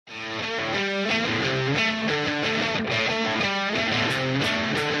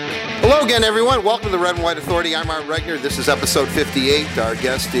Hello again, everyone. Welcome to the Red and White Authority. I'm Art Regner. This is episode 58. Our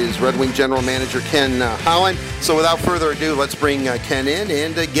guest is Red Wing General Manager Ken Holland. So without further ado, let's bring Ken in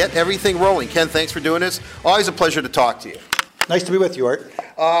and get everything rolling. Ken, thanks for doing this. Always a pleasure to talk to you. Nice to be with you, Art.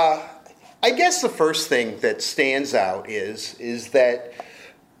 I guess the first thing that stands out is that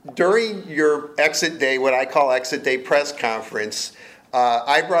during your exit day, what I call exit day press conference,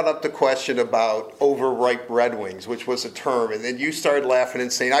 I brought up the question about overripe Red Wings, which was a term, and then you started laughing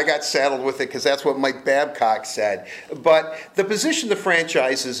and saying, I got saddled with it because that's what Mike Babcock said. But the position the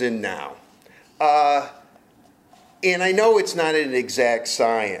franchise is in now, and I know it's not an exact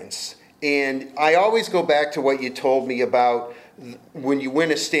science, and I always go back to what you told me about when you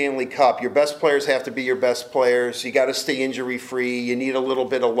win a Stanley Cup, your best players have to be your best players, you got to stay injury-free, you need a little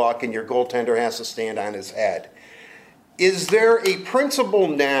bit of luck, and your goaltender has to stand on his head. Is there a principle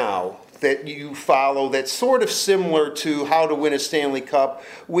now that you follow that's sort of similar to how to win a Stanley Cup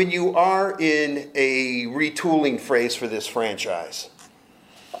when you are in a retooling phase for this franchise?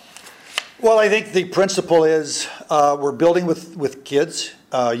 Well, I think the principle is we're building with kids,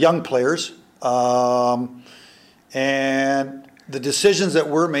 young players, and the decisions that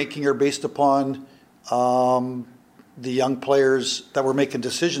we're making are based upon the young players that we're making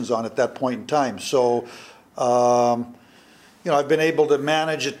decisions on at that point in time. So, I've been able to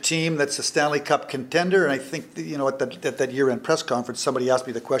manage a team that's a Stanley Cup contender, and I think, at that year-end press conference, somebody asked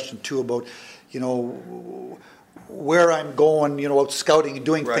me the question, too, about, where I'm going, out scouting and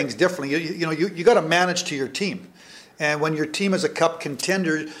doing things differently. You got to manage to your team. And when your team is a Cup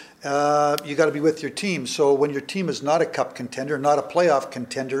contender, you got to be with your team. So when your team is not a Cup contender, not a playoff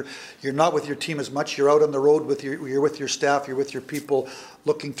contender, you're not with your team as much. You're out on the road you're with your staff, you're with your people,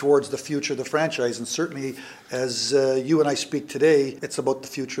 looking towards the future of the franchise. And certainly, as you and I speak today, it's about the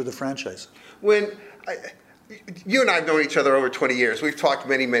future of the franchise. You and I have known each other over 20 years. We've talked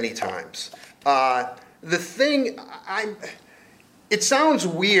many, many times. It sounds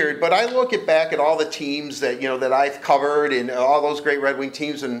weird, but I look back at all the teams that I've covered and all those great Red Wing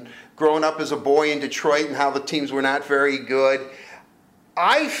teams, and growing up as a boy in Detroit and how the teams were not very good.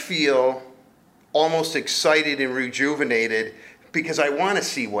 I feel almost excited and rejuvenated because I want to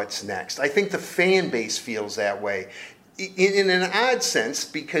see what's next. I think the fan base feels that way, in an odd sense,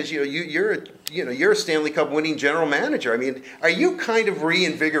 because you're a Stanley Cup winning general manager. I mean, are you kind of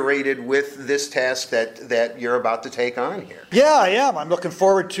reinvigorated with this task that you're about to take on here? Yeah, I am. I'm looking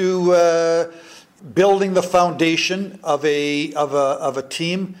forward to building the foundation of a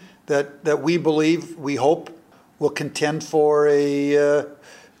team that we believe, we hope, will contend for a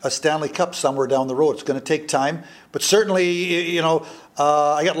Stanley Cup somewhere down the road. It's going to take time, but certainly,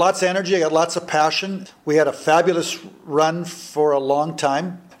 I got lots of energy. I got lots of passion. We had a fabulous run for a long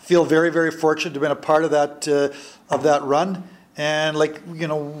time. Feel very, very fortunate to have been a part of that run. And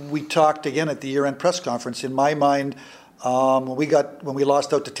we talked again at the year-end press conference. In my mind, when we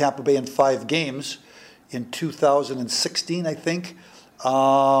lost out to Tampa Bay in 5 games in 2016, I think.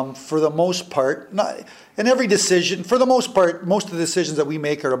 For the most part, for the most part, most of the decisions that we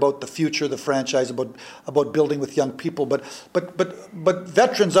make are about the future of the franchise, about building with young people. But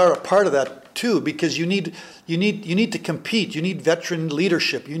veterans are a part of that too, because you need to compete. You need veteran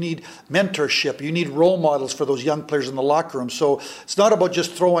leadership. You need mentorship. You need role models for those young players in the locker room. So it's not about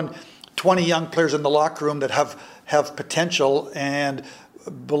just throwing 20 young players in the locker room that have potential and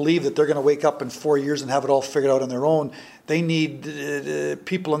believe that they're going to wake up in 4 years and have it all figured out on their own. They need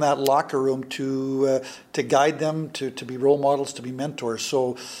people in that locker room to guide them, to be role models, to be mentors.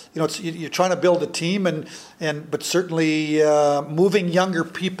 So, you're trying to build a team, but certainly moving younger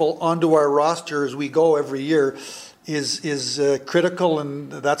people onto our roster as we go every year is critical,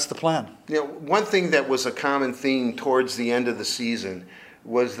 and that's the plan. One thing that was a common theme towards the end of the season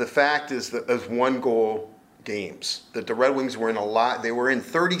was the fact is one-goal games. That the Red Wings were in they were in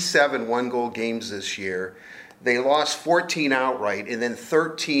 37 one-goal games this year. They lost 14 outright, and then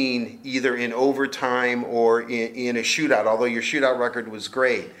 13 either in overtime or in a shootout, although your shootout record was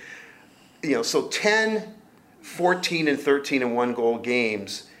great. So 10, 14, and 13 in one-goal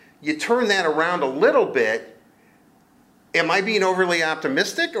games. You turn that around a little bit. Am I being overly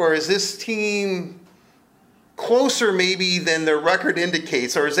optimistic, or is this team closer maybe than their record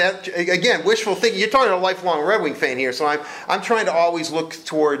indicates, or is that, again, wishful thinking? You're talking to a lifelong Red Wing fan here, so I'm trying to always look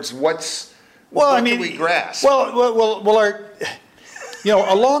towards what can we grasp? Along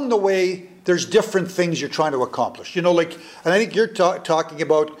the way, there's different things you're trying to accomplish. And I think you're talking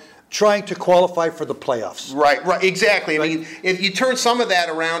about trying to qualify for the playoffs. Right, exactly. Right? I mean, if you turn some of that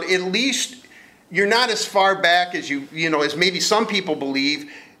around, at least you're not as far back as as maybe some people believe.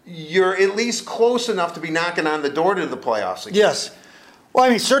 you're at least close enough to be knocking on the door to the playoffs again. Yes. Well, I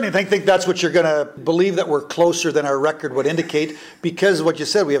mean, certainly I think that's what you're going to believe, that we're closer than our record would indicate, because of what you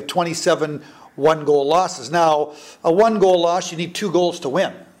said, we have 27 one-goal losses. Now, a one-goal loss, you need 2 goals to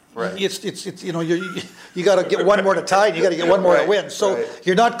win. Right. It's you know, you got to get one more to tie, and you got to get one more to win. So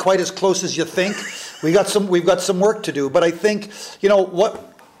you're not quite as close as you think. We've got some work to do. But I think, you know,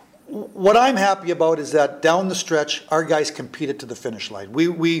 what I'm happy about is that down the stretch, our guys competed to the finish line. We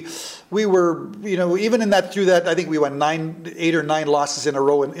were, you know, even through that, I think we won 8 or 9 losses in a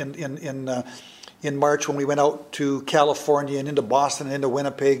row in March when we went out to California and into Boston and into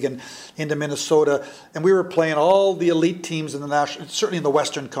Winnipeg and into Minnesota, and we were playing all the elite teams in the national, certainly in the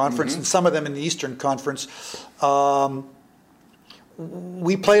Western Conference, and some of them in the Eastern Conference.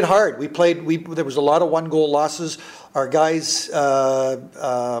 We played hard. There was a lot of one-goal losses. Our guys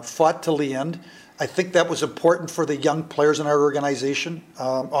fought till the end. I think that was important for the young players in our organization,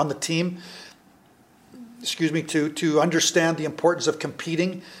 on the team. To understand the importance of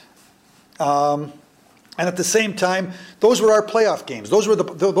competing. And at the same time, those were our playoff games. Those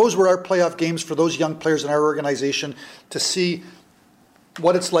were our playoff games for those young players in our organization to see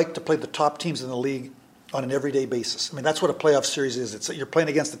what it's like to play the top teams in the league on an everyday basis. I mean, that's what a playoff series is. You're playing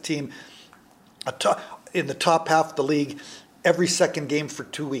against a team in the top half of the league every second game for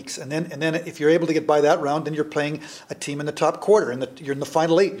 2 weeks, and then if you're able to get by that round, then you're playing a team in the top quarter, and you're in the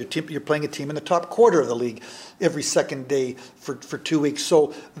final 8. You're playing a team in the top quarter of the league every second day for 2 weeks.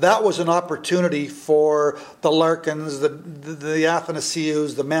 So that was an opportunity for the Larkins, the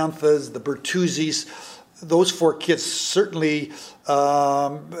Athanasius, the Manthas, the Bertuzzis, those 4 kids certainly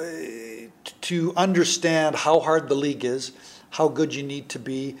to understand how hard the league is, how good you need to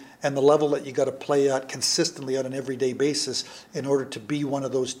be, and the level that you got to play at consistently on an everyday basis in order to be one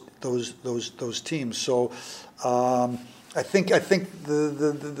of those teams. So I think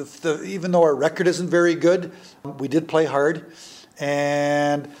the even though our record isn't very good, we did play hard,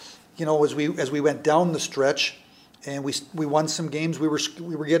 and you know, as we went down the stretch, and we won some games. We were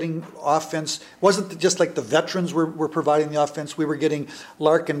getting offense. It wasn't just like the veterans were providing the offense. We were getting,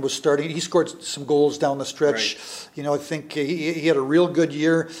 Larkin was starting. He scored some goals down the stretch. Right. You know, I think he had a real good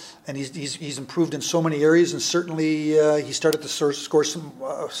year, and he's improved in so many areas. And certainly he started to score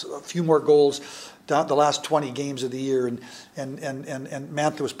a few more goals down the last 20 games of the year, and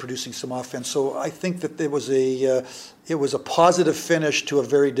Mantha was producing some offense. So I think that it was a positive finish to a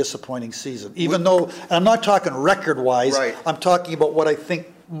very disappointing season. Even though, and I'm not talking record-wise, right. I'm talking about what I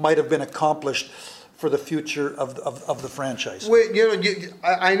think might have been accomplished for the future of the franchise. Well, you know,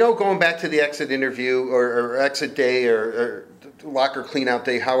 I know, going back to the exit interview or exit day or locker cleanout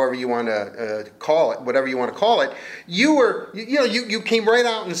day, however you want to call it, whatever you want to call it, you came right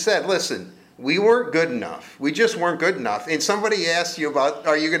out and said, listen, we weren't good enough. We just weren't good enough. And somebody asked you about,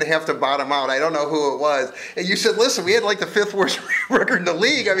 are you going to have to bottom out? I don't know who it was. And you said, listen, we had like the 5th worst record in the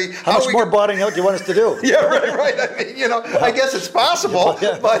league. I mean, how much more bottoming out do you want us to do? Yeah, right. I mean, you know, I guess it's possible,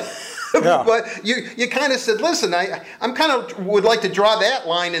 but but you kind of said, listen, I'm kind of would like to draw that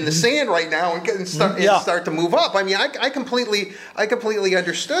line in the sand right now and start to move up. I mean, I completely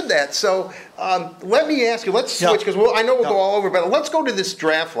understood that. So let me ask you. Let's switch, because I know we'll go all over, but let's go to this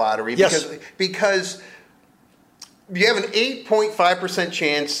draft lottery because you have an 8.5%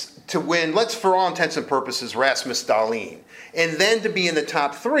 chance to win. Let's, for all intents and purposes, Rasmus Dahlin. And then to be in the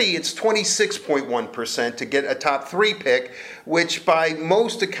top 3, it's 26.1% to get a top 3 pick, which by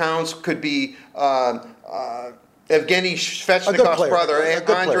most accounts could be Evgeny Svechnikov's brother,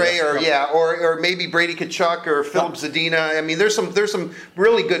 Andre, or maybe Brady Tkachuk or Filip Zadina. I mean, there's some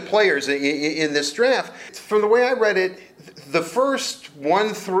really good players in this draft. From the way I read it, the first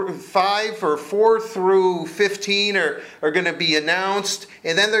 1 through 5 or 4 through 15 are going to be announced,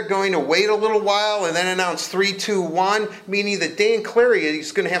 and then they're going to wait a little while and then announce 3, 2, 1, meaning that Dan Clary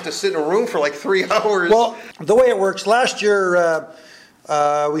is going to have to sit in a room for like 3 hours. Well, the way it works, last year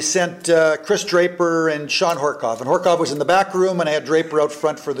we sent Chris Draper and Sean Horkov, and Horkov was in the back room, and I had Draper out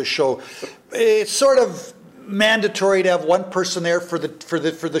front for the show. It's sort of mandatory to have one person there for the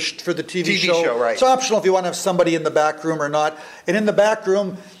TV show. Right. It's optional if you want to have somebody in the back room or not. And in the back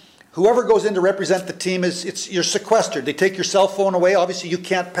room, whoever goes in to represent the team you're sequestered. They take your cell phone away. Obviously, you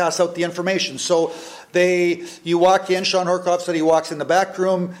can't pass out the information. So you walk in. Sean Horkov said he walks in the back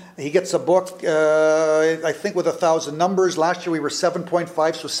room. He gets a book, I think, with 1,000 numbers. Last year we were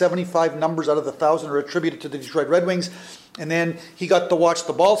 7.5, so 75 numbers out of the 1,000 are attributed to the Detroit Red Wings. And then he got to watch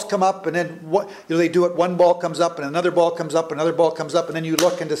the balls come up, and then they do it. One ball comes up, and another ball comes up, another ball comes up, and then you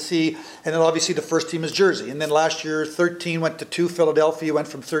look and to see. And then obviously the first team is Jersey. And then last year 13 went to 2. Philadelphia went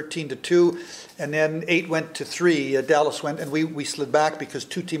from 13 to 2, and then 8 went to 3. Dallas went, and we slid back because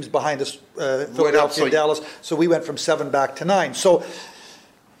 2 teams behind us, Philadelphia and Dallas. So we went from 7 back to 9. So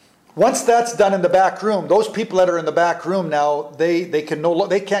once that's done in the back room, those people that are in the back room now, they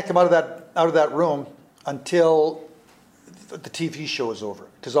can't come out of that room until the TV show is over,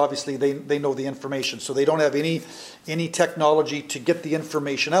 because obviously they know the information, so they don't have any technology to get the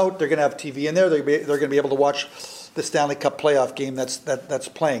information out. They're going to have TV in there. They're going to be able to watch the Stanley Cup playoff game that's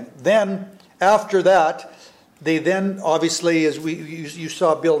playing. Then after that, they then obviously, as you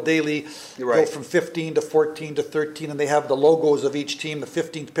saw Bill Daly go from 15 to 14 to 13, and they have the logos of each team. The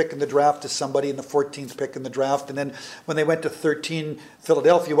 15th pick in the draft is somebody, and the 14th pick in the draft. And then when they went to 13,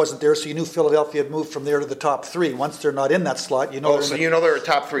 Philadelphia wasn't there, so you knew Philadelphia had moved from there to the top 3. Once they're not in that slot, you know. Oh, so you know they're a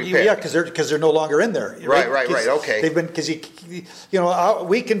top 3 pick. Yeah, because they're no longer in there. Right. Okay. They've been, because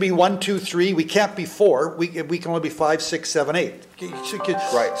we can be 1, 2, 3. We can't be 4. We can only be 5, 6, 7, 8.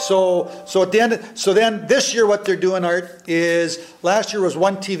 Right. So then this year what they're doing, Art, is last year was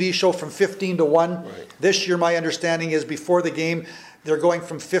 1 TV show from 15 to 1. Right. This year my understanding is before the game they're going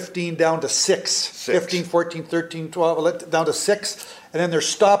from 15 down to 6. 15, 14, 13, 12, down to 6, and then they're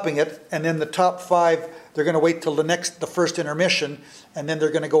stopping it, and then the top 5 they're going to wait till the first intermission, and then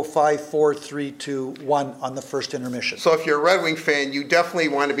they're going to go 5, 4, 3, 2, 1 on the first intermission. So if you're a Red Wing fan, you definitely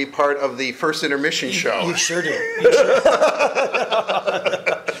want to be part of the first intermission show. You sure do.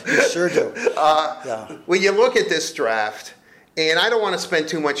 You sure do. Yeah. When you look at this draft, and I don't want to spend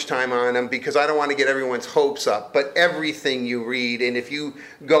too much time on them because I don't want to get everyone's hopes up, but everything you read, and if you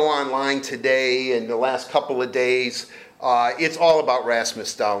go online today and the last couple of days, it's all about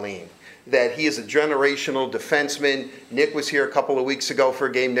Rasmus Dahlin. That he is a generational defenseman. Nick was here a couple of weeks ago for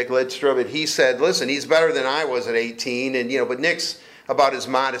a game, Nick Lidstrom, and he said, listen, he's better than I was at 18, and but Nick's about as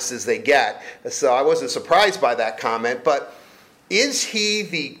modest as they get. So I wasn't surprised by that comment, but is he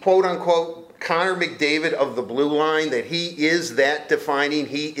the quote-unquote Connor McDavid of the blue line, that he is that defining,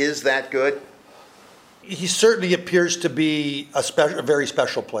 he is that good? He certainly appears to be a very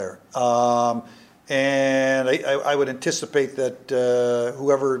special player. And I would anticipate that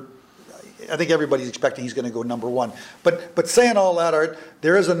whoever, I think everybody's expecting he's going to go number 1. But saying all that, Art,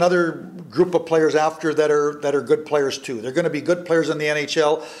 there is another group of players after that are good players too. They're going to be good players in the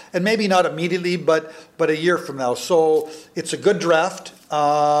NHL, and maybe not immediately, but a year from now. So it's a good draft.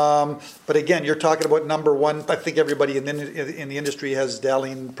 But again, you're talking about number 1. I think everybody in the industry has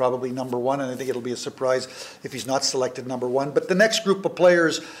Dahlin probably number 1, and I think it'll be a surprise if he's not selected number 1. But the next group of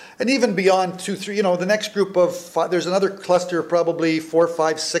players, and even beyond 2, 3, the next group of 5, there's another cluster of probably 4,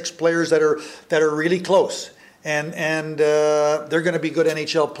 5, 6 players that are really close. And they're going to be good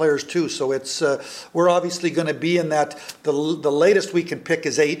NHL players too. So it's we're obviously going to be in that. The latest we can pick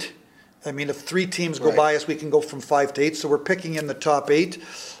is 8. I mean, if 3 teams go by us, we can go from 5 to 8. So we're picking in the top 8.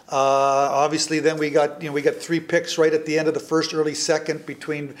 Obviously, then we got 3 picks right at the end of the first, early second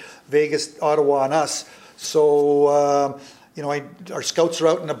between Vegas, Ottawa, and us. So our scouts are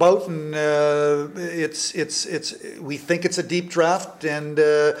out and about, and we think it's a deep draft, and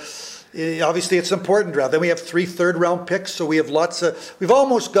obviously it's an important draft. Then we have 3 third-round picks, so we have we've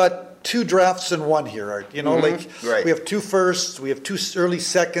almost got 2 drafts in 1 here, Art. We have 2 firsts, we have 2 early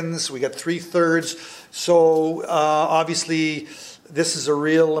seconds, we got 3 thirds. So obviously, this is a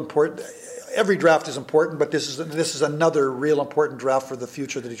real important. Every draft is important, but this is another real important draft for the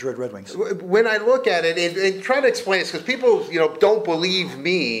future of the Detroit Red Wings. When I look at it and try to explain this, because people don't believe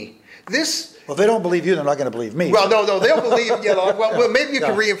me. Well, if they don't believe you, they're not going to believe me. Well, no, they'll believe, well, maybe you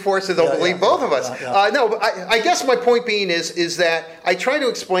can reinforce it, they'll believe both of us. No, but I guess my point being is that I try to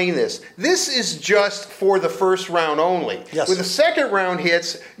explain this. This is just for the first round only. Yes. When the second round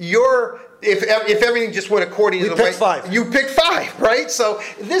hits, if everything just went according to the way, 5. You pick 5, right? So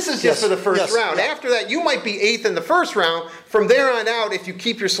this is just for the first round. Yeah. After that, you might be 8th in the first round. From there on out, if you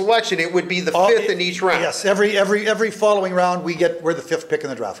keep your selection, it would be the 5th in each round. Yes, every following round we're the 5th pick in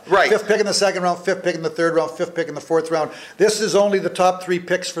the draft. Right. 5th pick in the second round, 5th pick in the third round, 5th pick in the fourth round. This is only the top 3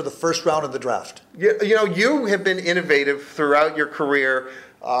 picks for the first round of the draft. You have been innovative throughout your career.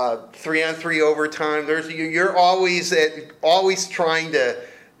 3-on-3 overtime. You're always trying to,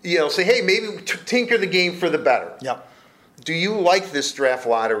 say, hey, maybe tinker the game for the better. Yeah. Do you like this draft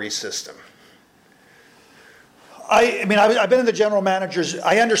lottery system? I mean, I've been in the general managers.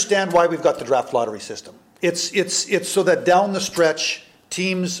 I understand why we've got the draft lottery system. It's so that down the stretch,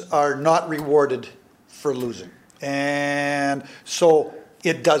 teams are not rewarded for losing. And so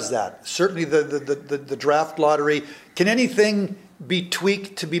it does that. Certainly the draft lottery. Can anything be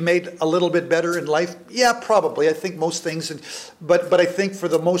tweaked to be made a little bit better in life? Yeah, probably. I think most things, but I think for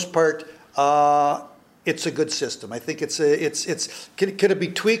the most part, it's a good system. I think could it be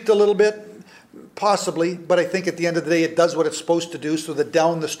tweaked a little bit? Possibly, but I think at the end of the day, it does what it's supposed to do. So that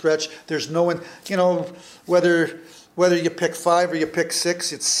down the stretch, there's no one, whether you pick 5 or you pick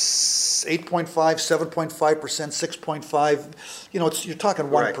 6, it's 8.5, 7.5%, 6.5. You're talking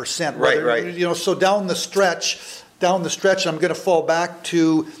 1%. Right. So down the stretch, I'm going to fall back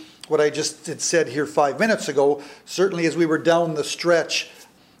to what I just had said here 5 minutes ago. Certainly, as we were down the stretch,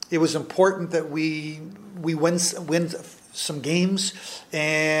 it was important that we win some games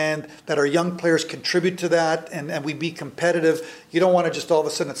and that our young players contribute to that and we be competitive. You don't want to just all of a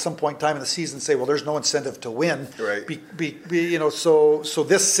sudden at some point in time in the season say, well, there's no incentive to win. Right. So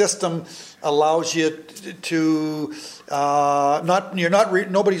this system allows you to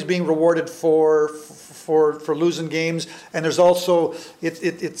nobody's being rewarded for losing games, and there's also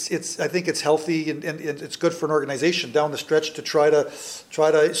it's I think it's healthy and it's good for an organization down the stretch to try to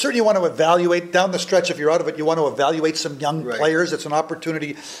certainly you want to evaluate down the stretch. If you're out of it, you want to evaluate some young players. It's an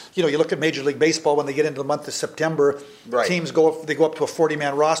opportunity. You look at Major League Baseball when they get into the month of September, teams go up to a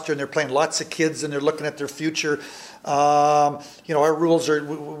 40-man roster and they're playing lots of kids and they're looking at their future. Our rules are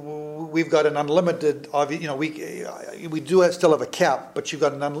we've got an unlimited. We do still have a cap, but you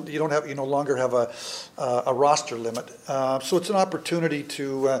no longer have a roster limit. So it's an opportunity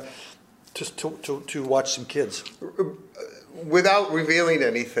to watch some kids. Without revealing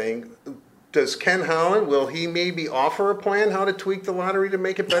anything, does Ken Holland, will he maybe offer a plan how to tweak the lottery to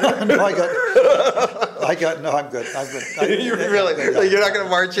make it better? No, I'm good. You're not going to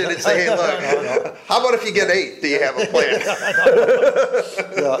march in and say, hey, look, no. How about if you get 8? Do you have a plan?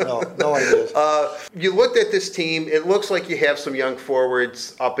 No idea. You looked at this team, it looks like you have some young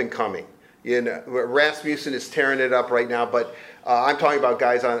forwards up and coming. Rasmussen is tearing it up right now, but I'm talking about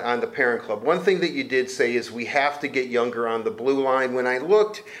guys on the parent club. One thing that you did say is we have to get younger on the blue line. When I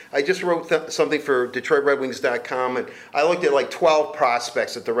looked, I just wrote something for DetroitRedWings.com, and I looked at like 12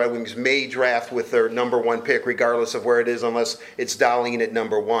 prospects that the Red Wings may draft with their number 1 pick, regardless of where it is, unless it's Darlene at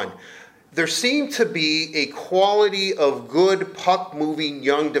number 1. There seemed to be a quality of good puck-moving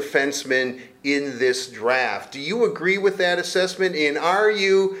young defensemen in this draft. Do you agree with that assessment? And are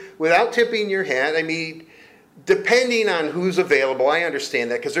you, without tipping your hat, depending on who's available, I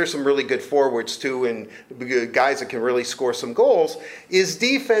understand that because there's some really good forwards too and guys that can really score some goals. Is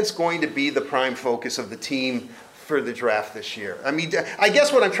defense going to be the prime focus of the team for the draft this year? I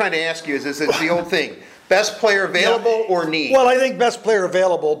guess what I'm trying to ask you is it's the old thing. Best player available or need? Well, I think best player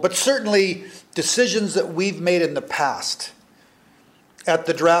available, but certainly decisions that we've made in the past at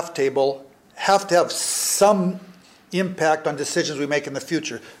the draft table have to have some impact on decisions we make in the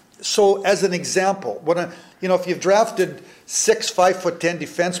future. So as an example, if you've drafted 6 5'10"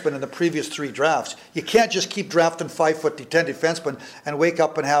 defensemen in the previous 3 drafts, you can't just keep drafting 5'10" defensemen and wake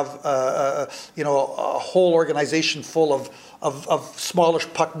up and have a whole organization full of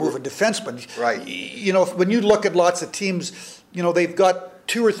smallish puck moving defensemen. Right. When you look at lots of teams, they've got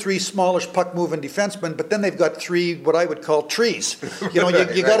 2 or 3 smallish puck moving defensemen, but then they've got 3 what I would call trees. You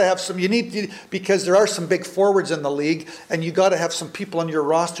got to have some. Because there are some big forwards in the league, and you got to have some people on your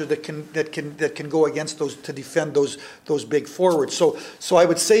roster that can go against those to defend those big forwards. So I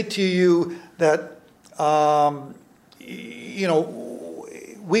would say to you that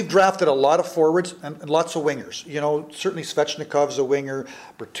we've drafted a lot of forwards and lots of wingers. Certainly Svechnikov's a winger,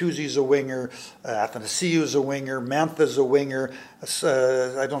 Bertuzzi's a winger, Athanasiou's a winger, Mantha's a winger.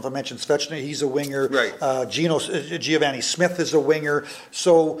 I don't know if I mentioned Svechnik, he's a winger. Right. Giovanni Smith is a winger.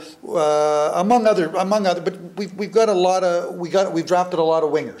 So among other, but we've got we've drafted a lot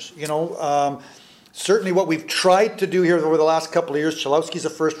of wingers. Certainly what we've tried to do here over the last couple of years, Cholowski's a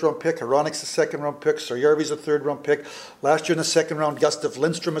first-round pick, Hronek's a second-round pick, Sarjärvi's a third-round pick. Last year in the second round, Gustav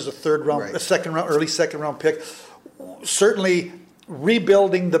Lindstrom is a early second-round pick. Certainly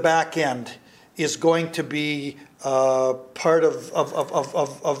rebuilding the back end is going to be part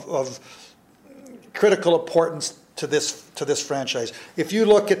of critical importance to this franchise. If you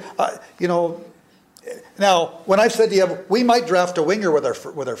look at, now, when I've said to you, we might draft a winger with our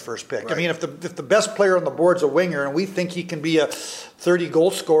first pick. Right. If the best player on the board's a winger and we think he can be a 30-goal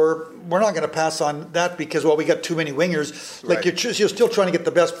scorer, we're not going to pass on that because, we got too many wingers. Like right. you're still trying to get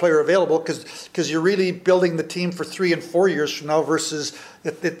the best player available because you're really building the team for 3 and 4 years from now versus,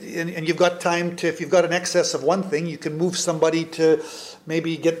 and you've got time to, if you've got an excess of one thing, you can move somebody to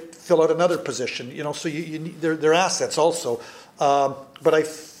maybe fill out another position. So they're assets also. But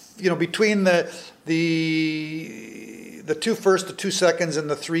between the the 2 first, the 2 seconds, and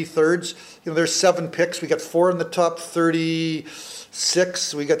the 3 thirds. There's 7 picks. We got 4 in the top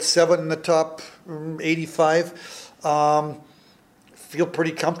 36. We got 7 in the top 85. Feel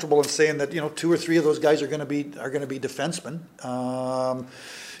pretty comfortable in saying that 2 or 3 of those guys are going to be defensemen.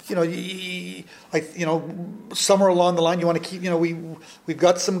 Somewhere along the line, you want to keep. We've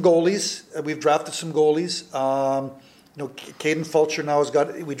got some goalies. We've drafted some goalies. Caden Fulcher now has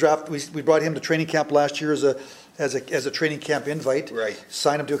got. We brought him to training camp last year as a training camp invite. Right.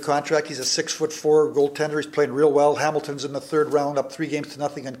 Signed him to a contract. He's a 6'4" goaltender. He's playing real well. Hamilton's in the 3rd round, up 3 games to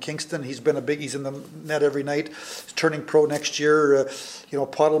nothing on Kingston. He's been he's in the net every night. He's turning pro next year. Van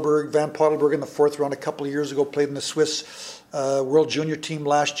Pottelberg in the 4th round a couple of years ago, played in the Swiss World Junior team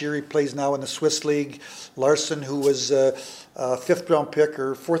last year. He plays now in the Swiss League. Larson, who was a 5th round pick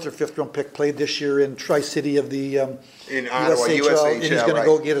or 4th or 5th round pick, played this year in Tri-City of the in Ottawa, USHL, and he's going to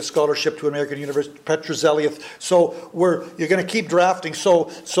go get a scholarship to American University. Petruzzelli. So you're going to keep drafting. So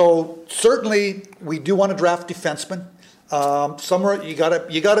certainly we do want to draft defensemen. Somewhere you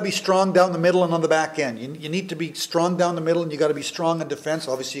gotta be strong down the middle and on the back end. You need to be strong down the middle, and you got to be strong in defense.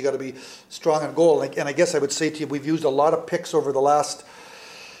 Obviously, you got to be strong in goal. And I guess I would say to you, we've used a lot of picks over the last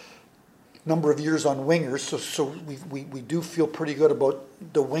number of years on wingers. So we do feel pretty good about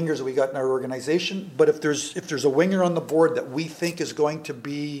the wingers that we got in our organization. But if there's a winger on the board that we think is going to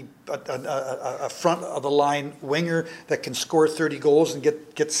be a front of the line winger that can score 30 goals and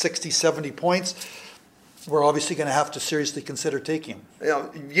get 60, 70 points, we're obviously going to have to seriously consider taking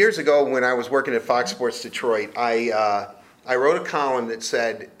him. Years ago when I was working at Fox Sports Detroit, I wrote a column that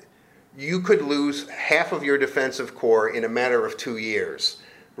said you could lose half of your defensive core in a matter of 2 years.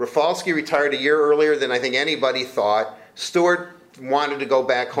 Rafalski retired a year earlier than I think anybody thought. Stewart wanted to go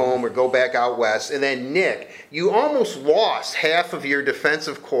back home or go back out west. And then Nick, you almost lost half of your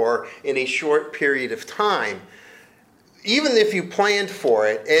defensive core in a short period of time. Even if you planned for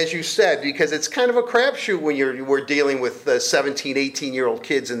it, as you said, because it's kind of a crapshoot when we're dealing with 17, 18-year-old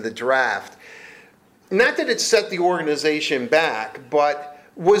kids in the draft. Not that it set the organization back, but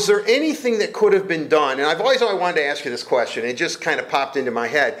was there anything that could have been done? And I've always wanted to ask you this question. It just kind of popped into my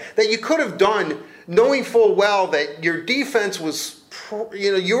head. That you could have done knowing full well that your defense was,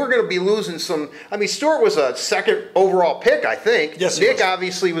 you were going to be losing some. I mean, Stewart was a 2nd overall pick, I think. Yes, Nick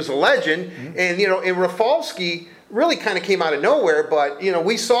obviously was a legend. Mm-hmm. And Rafalski really kind of came out of nowhere, but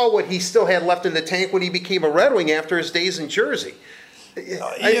we saw what he still had left in the tank when he became a Red Wing after his days in Jersey.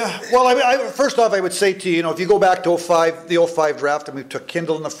 First off, I would say to you, if you go back to the 05 draft, and we took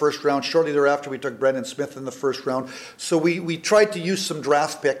Kindle in the 1st round. Shortly thereafter, we took Brendan Smith in the 1st round. So we tried to use some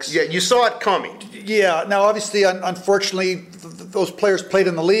draft picks. Yeah, you saw it coming. Yeah. Now, obviously, unfortunately, those players played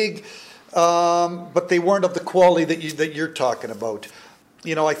in the league, but they weren't of the quality that you're talking about.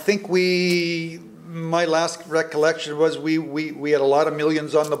 I think my last recollection was we had a lot of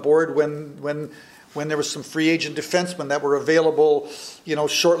millions on the board when there was some free agent defensemen that were available,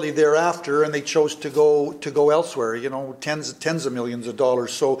 shortly thereafter, and they chose to go elsewhere, tens of millions of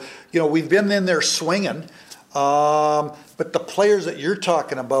dollars. So, we've been in there swinging, but the players that you're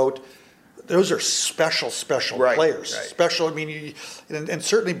talking about, those are special players. Right. Special. I mean, and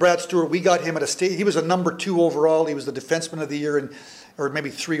certainly Brad Stewart, we got him at a state. He was a number 2 overall. He was the defenseman of the year, or maybe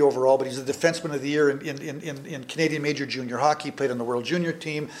 3 overall, but he's the defenseman of the year in Canadian Major Junior Hockey. He played on the World Junior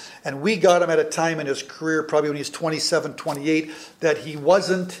team. And we got him at a time in his career, probably when he was 27, 28, that he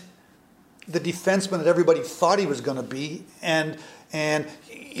wasn't the defenseman that everybody thought he was going to be. And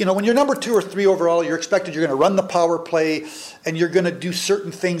when you're number 2 or 3 overall, you're expected you're going to run the power play and you're going to do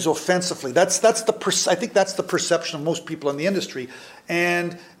certain things offensively. I think that's the perception of most people in the industry.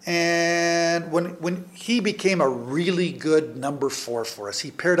 And when he became a really good number 4 for us,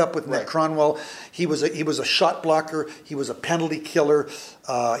 he paired up with Nick Cronwell. He was a shot blocker. He was a penalty killer.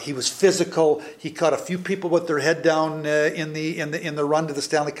 He was physical. He caught a few people with their head down in the run to the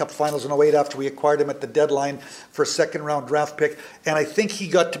Stanley Cup Finals in 08 after we acquired him at the deadline for a 2nd round draft pick. And I think he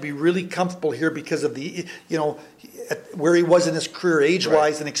got to be really comfortable here because of the where he was in his career,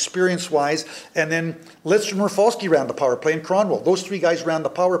 age-wise and experience-wise. And then Lidstrom and Rafalski ran the power play, and Cronwell. Those 3 guys ran the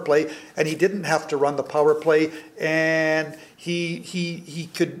power play, and he didn't have to run the power play. And he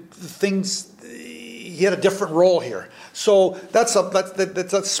could things. He had a different role here. So that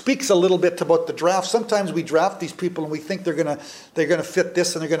speaks a little bit about the draft. Sometimes we draft these people and we think they're gonna fit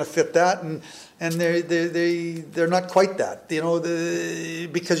this and they're gonna fit that, and they're not quite that.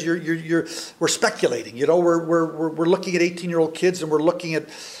 Because we're speculating. We're looking at 18-year-old kids and we're looking at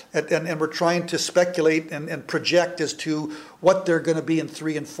and we're trying to speculate and project as to what they're going to be in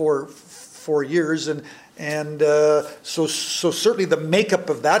 3 and 4 4 years, so certainly the makeup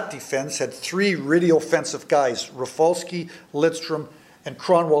of that defense had 3 really offensive guys: Rafalski, Lidstrom, and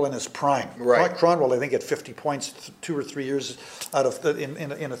Cronwall in his prime. Right. Cronwall, I think, had 50 points 2 or 3 years out of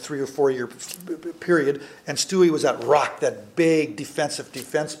in a 3 or 4 year period, and Stewie was that rock, that big defensive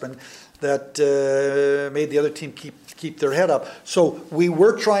defenseman that made the other team keep their head up. So we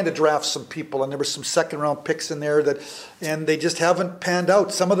were trying to draft some people, and there were some second-round picks in there and they just haven't panned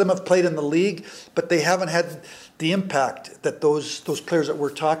out. Some of them have played in the league, but they haven't had the impact that those players that we're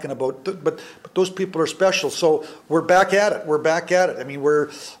talking about. But those people are special. So we're back at it. I mean,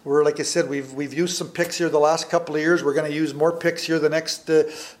 we're like I said, we've used some picks here the last couple of years. We're going to use more picks here the next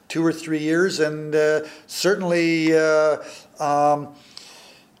 2 or 3 years, and certainly.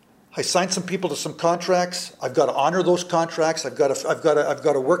 I signed some people to some contracts. I've got to honor those contracts. I've got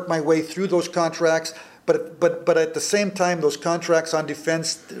to work my way through those contracts. But at the same time, those contracts on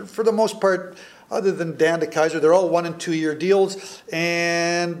defense, for the most part, other than Dan DeKaiser, they're all 1 and 2 year deals,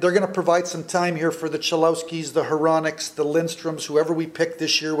 and they're going to provide some time here for the Cholowskis, the Hroneks, the Lindstroms, whoever we pick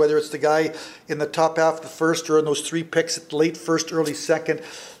this year, whether it's the guy in the top half of the first or in those 3 picks at late first, early second.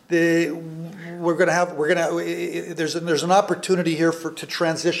 There's an opportunity here to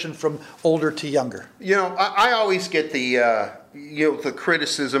transition from older to younger. You know, I always get the the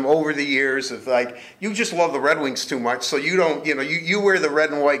criticism over the years of like, you just love the Red Wings too much, so you don't, you wear the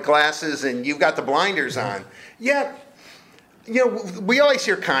red and white glasses and you've got the blinders on. Yeah. We always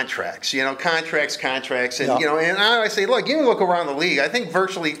hear contracts, contracts, and, and I always say, look, you can look around the league. I think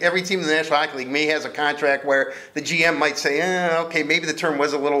virtually every team in the National Hockey League may has a contract where the GM might say, okay, maybe the term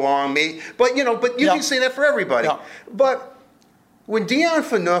was a little long, but you can say that for everybody. Yeah. But when Dion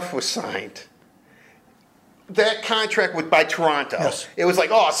Phaneuf was signed, that contract by Toronto, it was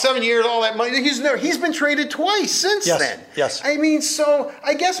like, 7 years, all that money. He's been traded twice since then. Yes. I mean, so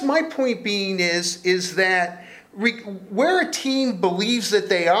I guess my point being is that where a team believes that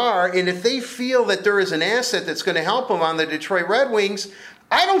they are, and if they feel that there is an asset that's going to help them on the Detroit Red Wings,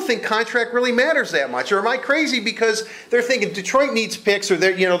 I don't think contract really matters that much. Or am I crazy because they're thinking Detroit needs picks, or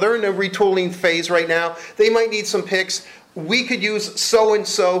they're in a retooling phase right now. They might need some picks. We could use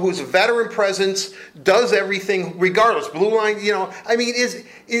so-and-so who's a veteran presence, does everything regardless. Blue line, is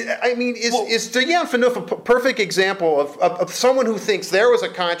Dion Phaneuf a perfect example of someone who thinks there was a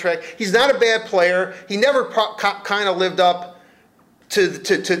contract? He's not a bad player. He never kind of lived up to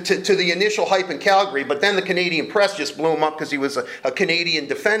the initial hype in Calgary, but then the Canadian press just blew him up because he was a Canadian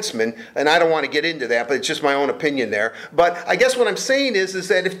defenseman, and I don't want to get into that, but it's just my own opinion there. But I guess what I'm saying is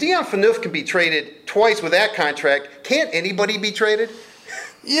that if Dion Phaneuf can be traded twice with that contract, can't anybody be traded?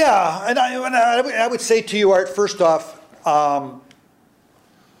 Yeah, and I would say to you, Art, first off,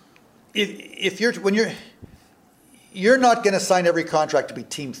 you're not going to sign every contract to be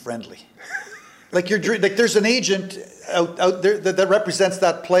team friendly. Like there's an agent out there that represents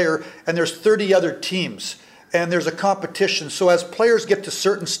that player, and there's 30 other teams, and there's a competition. So as players get to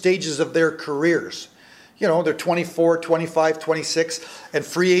certain stages of their careers, they're 24, 25, 26, and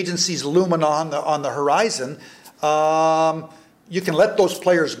free agency's looming on the horizon, you can let those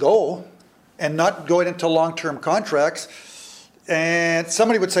players go and not go into long-term contracts. And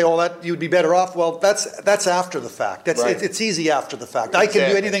somebody would say, that you'd be better off. Well, that's after the fact. Right. It's easy after the fact. Exactly. I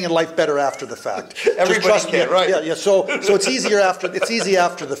can do anything in life better after the fact. Everybody can, right? Yeah. So it's easier after. It's easy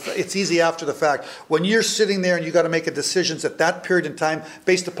after the fact. When you're sitting there and you got to make a decision at that period in time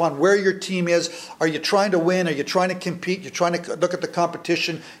based upon where your team is. Are you trying to win? Are you trying to compete? You're trying to look at the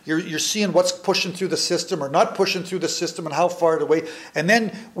competition. You're seeing what's pushing through the system or not pushing through the system and how far away. And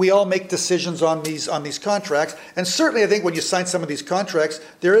then we all make decisions on these contracts. And certainly, I think when you sign some of these contracts,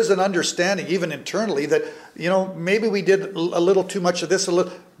 there is an understanding, even internally, that maybe we did a little too much of this,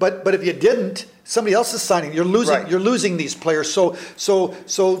 but if you didn't, somebody else is signing. You're losing. Right. You're losing these players. So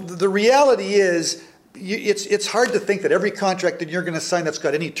the reality is, it's hard to think that every contract that you're going to sign that's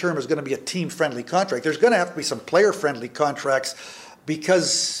got any term is going to be a team-friendly contract. There's going to have to be some player-friendly contracts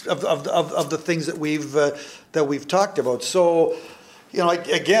because of the things that we've talked about. So,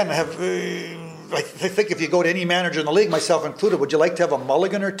 I think if you go to any manager in the league, myself included, would you like to have a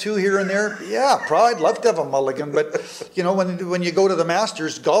mulligan or two here and there? Yeah, probably. I'd love to have a mulligan. But, when you go to the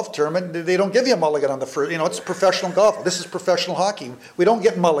Masters golf tournament, they don't give you a mulligan on the first. It's professional golf. This is professional hockey. We don't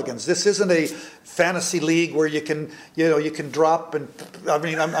get mulligans. This isn't a fantasy league where you can drop and,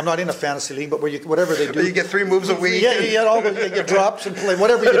 I'm not in a fantasy league, but whatever they do. You get 3 moves a week. Yeah, you get drops and play,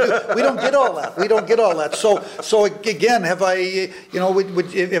 whatever you do. We don't get all that. So again, have I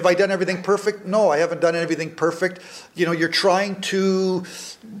done everything perfect? No. know, I haven't done anything perfect. You know, you're trying to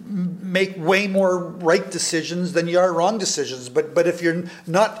make way more right decisions than you are wrong decisions. But if you're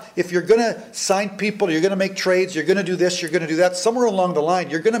going to sign people, you're going to make trades, you're going to do this, you're going to do that, somewhere along the line,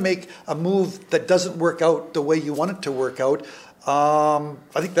 you're going to make a move that doesn't work out the way you want it to work out. I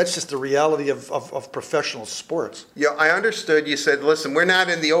think that's just the reality of professional sports. Yeah, I understood. You said, listen, we're not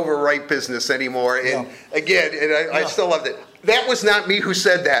in the overripe business anymore. And again, and I still loved it. That was not me who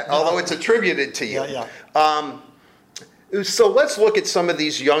said that, although it's attributed to you. So let's look at some of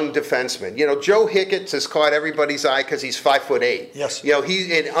these young defensemen. You know, Joe Hicketts has caught everybody's eye because he's 5'8". Yes. You know,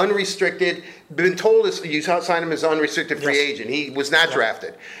 he's an unrestricted. Been told you signed him as an unrestricted free agent. He was not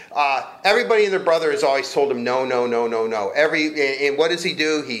drafted. Everybody and their brother has always told him no. And what does he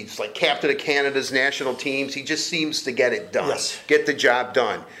do? He's like captain of Canada's national teams. He just seems to get it done. Get the job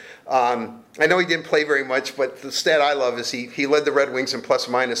done. I know he didn't play very much, but the stat I love is he led the Red Wings in plus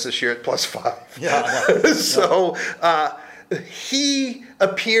minus this year at +5. So he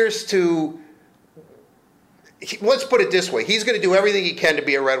appears to. Let's put it this way: he's going to do everything he can to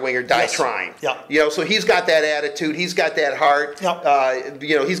be a Red Wing or die trying. You know, so he's got that attitude. He's got that heart.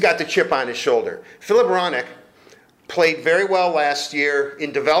 You know, he's got the chip on his shoulder. Filip Hronek played very well last year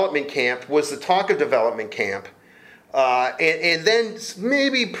in development camp. Was the talk of development camp. And then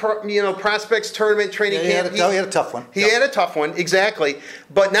maybe prospects tournament training camp. He had a tough one. He had a tough one, exactly.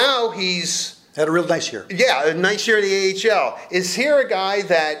 But now he's had a real nice year. Yeah, a nice year in the AHL. Is here a guy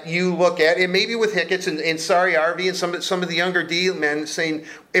that you look at, and maybe with Hicketts and Sariarvi and some of the younger D men saying,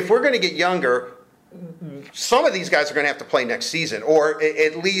 if we're going to get younger, some of these guys are going to have to play next season, or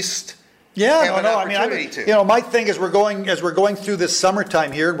at least. My thing is we're going through this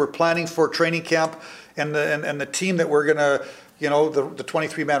summertime here, and we're planning for training camp. And the team that we're going to, the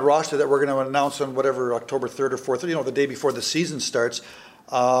 23-man roster that we're going to announce on whatever, October 3rd or 4th, the day before the season starts.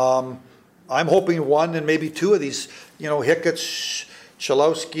 I'm hoping one and maybe two of these, Hicketts,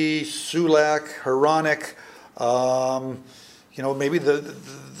 Cholowski, Sulak, Hronek, maybe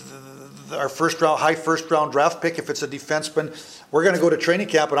our high first round draft pick, if it's a defenseman, we're going to go to training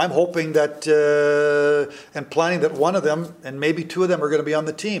camp, and I'm hoping that and planning that one of them and maybe two of them are going to be on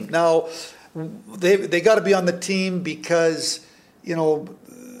the team. Now, they got to be on the team because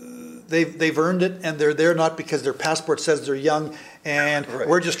they've earned it, and they're there not because their passport says they're young, and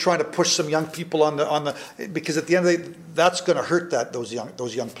we're just trying to push some young people on the because at the end of the day, that's going to hurt those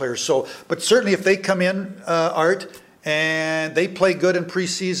young players. So, but certainly if they come in, Art, and they play good in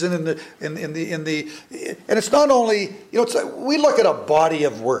preseason and it's not only we look at a body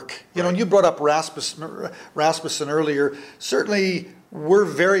of work. And you brought up Rasmussen earlier. Certainly, we're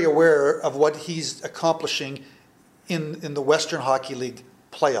very aware of what he's accomplishing in the Western Hockey League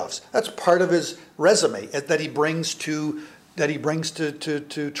playoffs. That's part of his resume that he brings to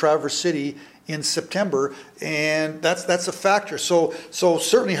Traverse City in September, and that's a factor. So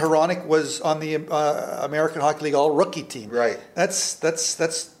certainly Hronek was on the American Hockey League All-Rookie team. Right. That's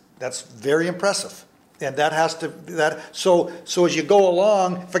very impressive. And so as you go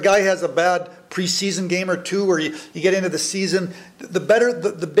along, if a guy has a bad preseason game or two, or you get into the season,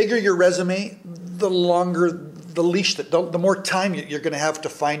 the bigger your resume, the longer the leash, the more time you're going to have to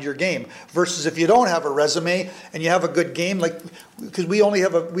find your game. Versus if you don't have a resume and you have a good game, because we only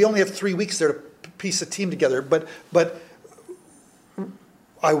have 3 weeks there to piece a team together. But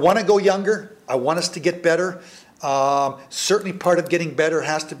I want to go younger. I want us to get better. Certainly part of getting better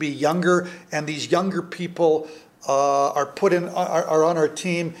has to be younger, and these younger people are on our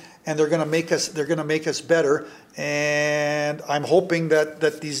team, and they're going to make us better. And I'm hoping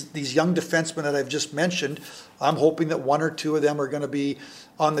that these young defensemen that I've just mentioned, I'm hoping that one or two of them are going to be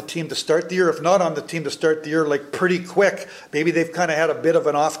on the team to start the year. If not on the team to start the year, pretty quick. Maybe they've kind of had a bit of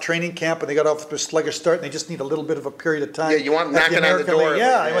an off training camp and they got off to a sluggish start and they just need a little bit of a period of time. Yeah, you want them knocking on the door.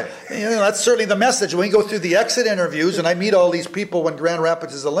 Yeah, that's certainly the message. When we go through the exit interviews and I meet all these people when Grand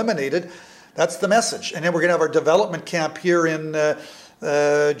Rapids is eliminated, that's the message. And then we're going to have our development camp here in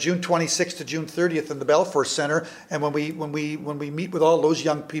June 26th to June 30th in the Balfour Center, and when we meet with all those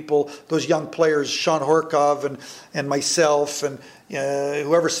young people, those young players, Sean Horkov and myself and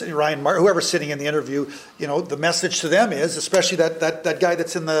whoever's sitting in the interview, the message to them is, especially that guy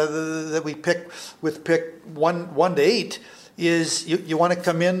that's in that we pick 1 to 8, is you want to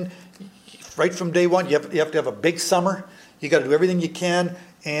come in right from day one. You have to have a big summer. You got to do everything you can.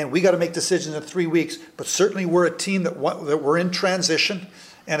 And we got to make decisions in 3 weeks. But certainly we're a team that we're in transition,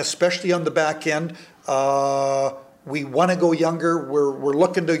 and especially on the back end, we want to go younger. We're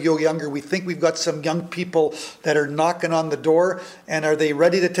looking to go younger. We think we've got some young people that are knocking on the door. And are they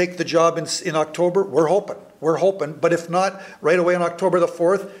ready to take the job in October? We're hoping. But if not, right away on October the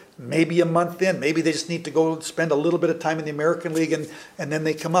 4th, maybe a month in. Maybe they just need to go spend a little bit of time in the American League and then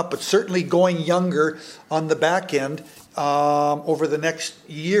they come up. But certainly going younger on the back end over the next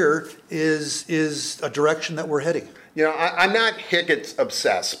year is a direction that we're heading. You know, I'm not Hickett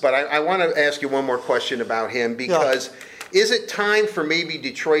obsessed, but I want to ask you one more question about him because is it time for maybe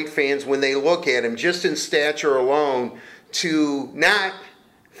Detroit fans, when they look at him just in stature alone, to not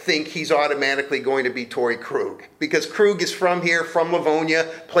think he's automatically going to be Torrey Krug? Because Krug is from here, from Livonia,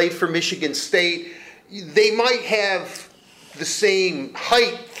 played for Michigan State. They might have the same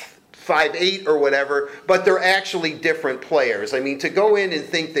height, 5'8" or whatever, but they're actually different players. I mean, to go in and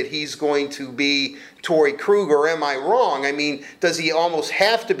think that he's going to be Torrey Krug, or am I wrong? I mean, does he almost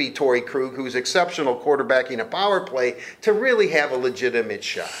have to be Torrey Krug, who's exceptional quarterbacking a power play, to really have a legitimate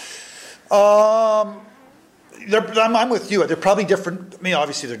shot? I'm with you. They're probably different. I mean,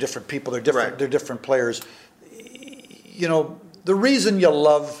 obviously they're different people. They're different. Right. They're different players. You know, the reason you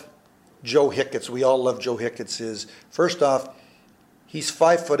love Joe Hicketts, we all love Joe Hicketts, is first off, he's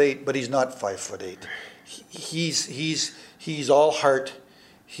 5'8", but he's not 5'8". He's all heart.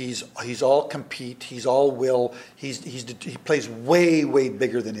 He's all compete. He's all will. He plays way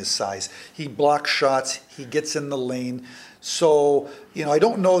bigger than his size. He blocks shots. He gets in the lane. So, you know, I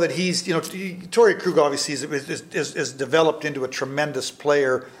don't know that he's, you know, Torrey Krug obviously is developed into a tremendous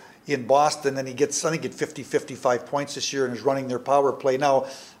player in Boston, and he gets, I think, at 55 points this year and is running their power play. Now, I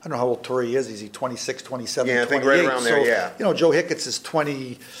don't know how old Torrey is. Is he 26, 27, yeah, 28? I think right around there, yeah. You know, Joe Hicketts is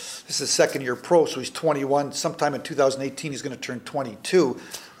 20, this is his second year pro, so he's 21. Sometime in 2018, he's going to turn 22.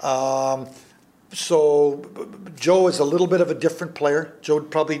 So Joe is a little bit of a different player. Joe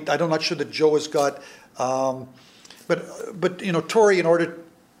probably, I'm not sure that Joe has got, but you know, Torrey, in order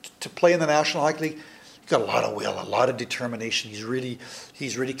to play in the National Hockey League, he's got a lot of will, a lot of determination. He's really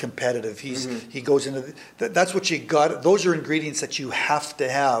competitive. He goes into that's what you got. Those are ingredients that you have to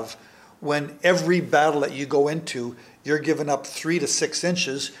have when every battle that you go into, you're giving up 3 to 6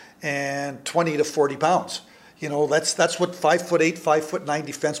 inches and 20 to 40 pounds. You know, that's what 5'8", 5'9"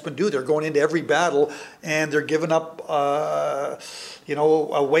 defensemen do. They're going into every battle and they're giving up, you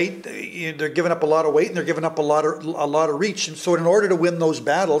know, a weight. They're giving up a lot of weight and they're giving up a lot of reach. And so, in order to win those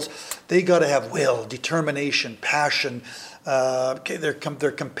battles, they got to have will, determination, passion. They're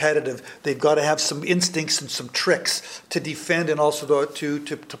competitive. They've got to have some instincts and some tricks to defend and also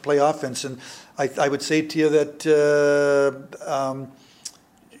to play offense. And I would say to you that.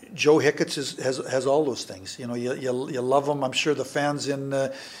 Joe Hicketts has all those things. You know, you love him. I'm sure the fans in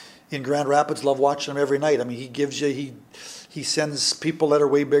Grand Rapids love watching him every night. I mean, he sends people that are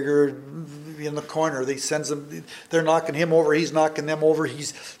way bigger in the corner. They sends them. They're knocking him over. He's knocking them over.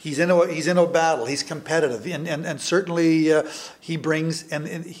 He's in a battle. He's competitive, and certainly he brings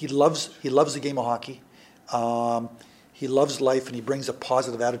and he loves the game of hockey. He loves life, and he brings a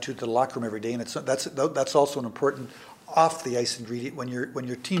positive attitude to the locker room every day. And that's also an important off the ice ingredient when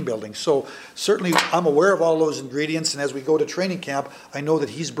you're team building. So certainly I'm aware of all those ingredients, and as we go to training camp, I know that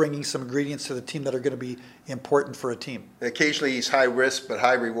he's bringing some ingredients to the team that are going to be important for a team. Occasionally he's high risk but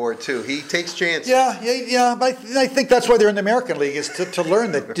high reward too. He takes chances. Yeah. I think that's why they're in the American League, is to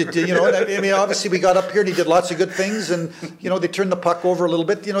learn that. You know, I mean, obviously we got up here and he did lots of good things, and you know, they turned the puck over a little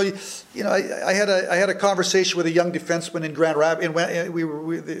bit. You know, I had a conversation with a young defenseman in Grand Rapids.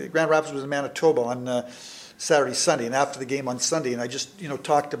 Grand Rapids was in Manitoba on Saturday, Sunday, and after the game on Sunday, and I just, you know,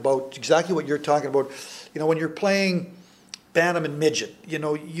 talked about exactly what you're talking about. You know, when you're playing Bantam and midget, you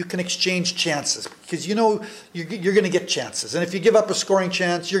know, you can exchange chances because you know you're going to get chances, and if you give up a scoring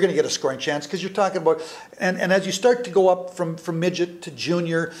chance, you're going to get a scoring chance because you're talking about. And as you start to go up from midget to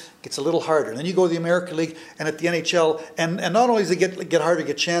junior, it gets a little harder. And then you go to the American League and at the NHL, and not only does it get harder to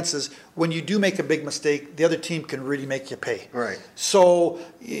get chances, when you do make a big mistake, the other team can really make you pay. Right. So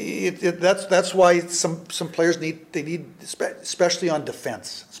that's why some players need, especially on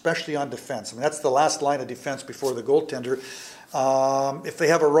defense. I mean, that's the last line of defense before the goaltender. If they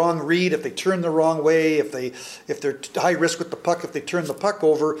have a wrong read, if they turn the wrong way, if they're high risk with the puck, if they turn the puck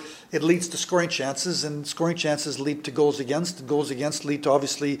over, it leads to scoring chances, and scoring chances lead to goals against, and goals against lead to,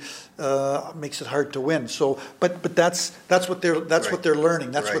 obviously, makes it hard to win. So, but that's what they're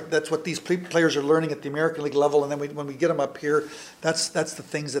learning. That's what these players are learning at the American League level, and then when we get them up here, that's the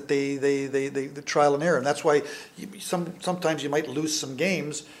things that they trial and error, and that's why sometimes you might lose some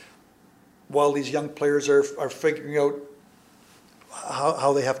games while these young players are figuring out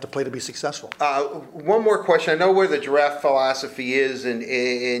how they have to play to be successful. One more question. I know where the draft philosophy is,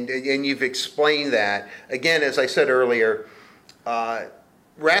 and you've explained that. Again, as I said earlier,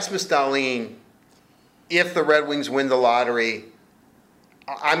 Rasmus Dahlin, if the Red Wings win the lottery,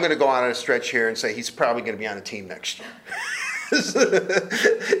 I'm going to go out on a stretch here and say he's probably going to be on a team next year.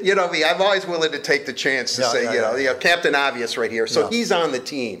 You know me, I'm always willing to take the chance to say, you know, Captain Obvious right here. So he's on the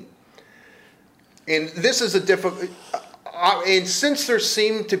team. And this is a difficult, and since there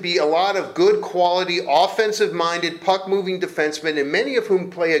seem to be a lot of good quality, offensive-minded, puck-moving defensemen, and many of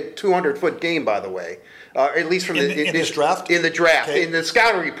whom play a 200-foot game, by the way, at least from in this draft? In the draft, okay. in the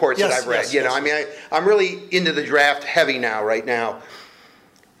scouting reports that I've read. You know, I mean, I'm really into the draft heavy now, right now.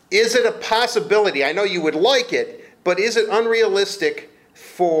 Is it a possibility? I know you would like it, but is it unrealistic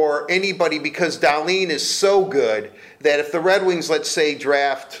for anybody, because Dahlin is so good, that if the Red Wings, let's say,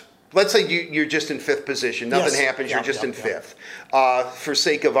 draft, let's say you're just in fifth position, nothing happens, you're just in fifth, for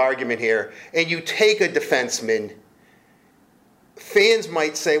sake of argument here, and you take a defenseman, fans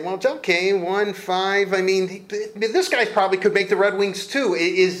might say, well, okay, 1-5, I mean, this guy probably could make the Red Wings too.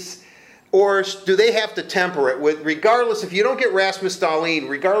 Or do they have to temper it with, regardless, if you don't get Rasmus Dahlin,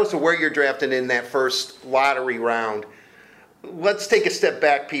 regardless of where you're drafted in that first lottery round, let's take a step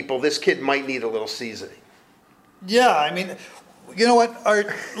back, people. This kid might need a little seasoning. Yeah, I mean, you know what?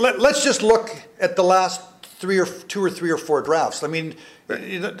 Let's just look at the last two or three or four drafts. I mean,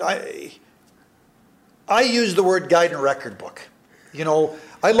 right. I use the word guide and record book. You know,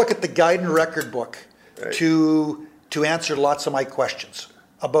 I look at the guide and record book right. to answer lots of my questions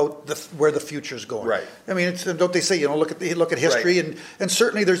about where the future is going. Right. I mean, don't they say, you know, look at history right. and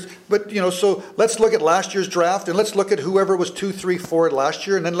certainly there's, but you know, so let's look at last year's draft and let's look at whoever was 2, 3, 4 last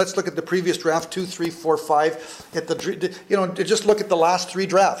year, and then let's look at the previous draft 2, 3, 4, 5 at the, you know, just look at the last 3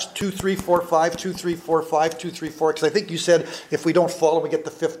 drafts 2, 3, 4, 5, 2, 3, 4, 5, 2, 3, 4. Because I think you said if we don't fall and we get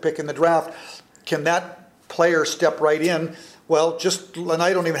the 5th pick in the draft, can that player step right in? Well, and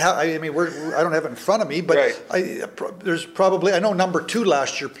I don't even have, I mean, I don't have it in front of me, but right. There's probably, I know number 2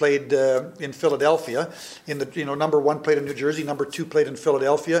 last year played in Philadelphia. Number 1 played in New Jersey, number 2 played in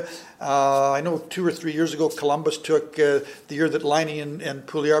Philadelphia. I know 2 or 3 years ago, Columbus took the year that Laine and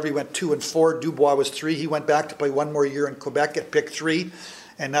Puljujarvi went 2 and 4. Dubois was 3. He went back to play 1 more year in Quebec at pick 3.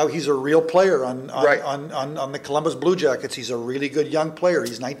 And now he's a real player on the Columbus Blue Jackets. He's a really good young player.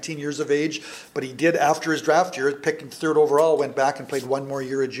 He's 19 years of age, but he did, after his draft year, picked 3rd overall, went back and played 1 more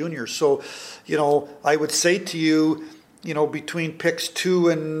year at junior. So, you know, I would say to you, you know, between picks 2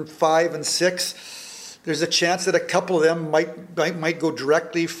 and 5 and 6, there's a chance that a couple of them might go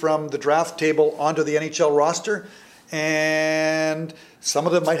directly from the draft table onto the NHL roster, and some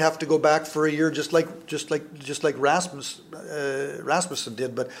of them might have to go back for a year, just like Rasmussen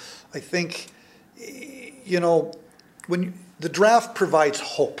did. But I think, you know, when the draft provides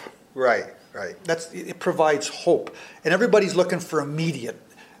hope. Right. It provides hope, and everybody's looking for immediate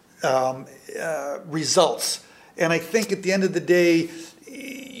results. And I think at the end of the day,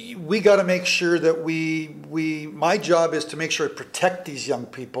 we got to make sure that my job is to make sure I protect these young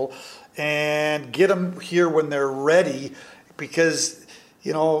people and get them here when they're ready, because,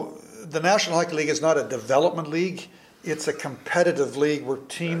 you know, the National Hockey League is not a development league. It's a competitive league where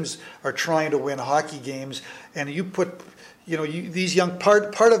teams are trying to win hockey games. And you put, you know, these young,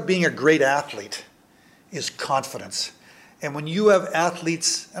 part of being a great athlete is confidence. And when you have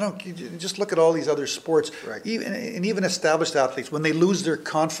athletes, just look at all these other sports, right. even established athletes, when they lose their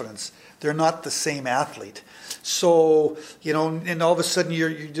confidence, they're not the same athlete. So, you know, and all of a sudden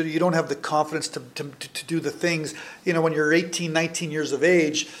you don't have the confidence to do the things. You know, when you're 18, 19 years of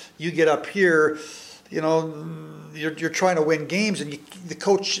age, you get up here, you know, you're trying to win games, and the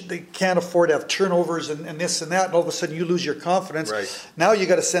coach, they can't afford to have turnovers and this and that, and all of a sudden you lose your confidence. Right. Now you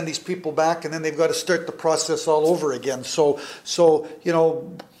got to send these people back, and then they've got to start the process all over again. So you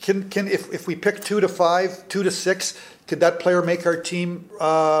know, if we pick 2 to 5, 2 to 6, could that player make our team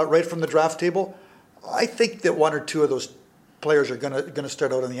right from the draft table? I think that 1 or 2 of those players are going to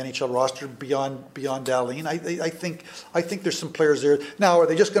start out on the NHL roster beyond Dahlin. I think there's some players there. Now, are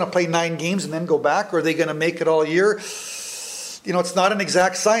they just going to play 9 games and then go back, or are they going to make it all year? You know, it's not an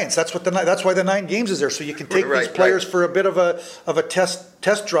exact science. That's why the 9 games is there, so you can take these players for a bit of a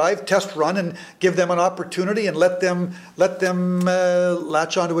test run, and give them an opportunity and let them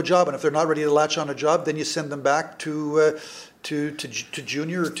latch onto a job. And if they're not ready to latch on a job, then you send them back to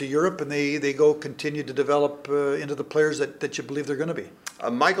junior or to Europe, and they go continue to develop into the players that you believe they're going to be.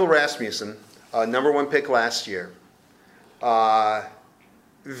 Michael Rasmussen, number 1 pick last year,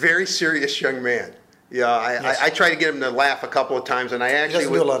 very serious young man. Yeah, Yes. I tried to get him to laugh a couple of times, and I actually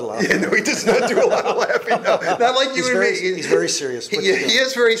do a lot of laughing. Yeah, no, he does not do a lot of laughing. No, not like you and me. He's very serious. He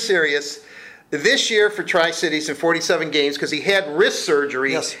is very serious. this year for Tri-Cities in 47 games because he had wrist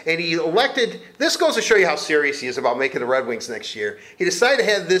surgery, Yes. and he elected, this goes to show you how serious he is about making the Red Wings next year. He decided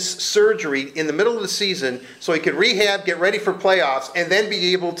to have this surgery in the middle of the season so he could rehab, get ready for playoffs, and then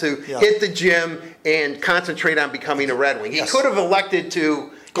be able to hit the gym and concentrate on becoming a Red Wing. He could have elected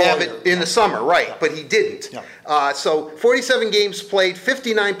to have it in the summer, right, but he didn't. So 47 games played,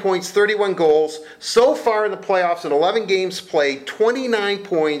 59 points, 31 goals. So far in the playoffs, in 11 games played, 29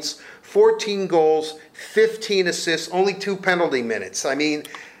 points, 14 goals, 15 assists, only 2 penalty minutes. I mean,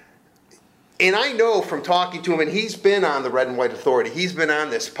 and I know from talking to him, and he's been on the Red and White Authority, he's been on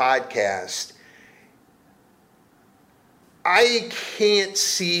this podcast, I can't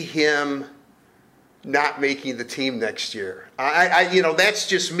see him not making the team next year. That's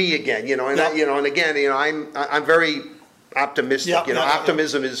just me again, I'm very optimistic.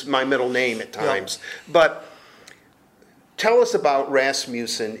 Optimism is my middle name at times. But tell us about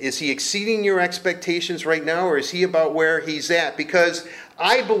Rasmussen. Is he exceeding your expectations right now, or is he about where he's at? Because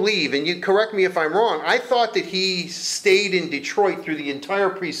I believe, and you correct me if I'm wrong, I thought that he stayed in Detroit through the entire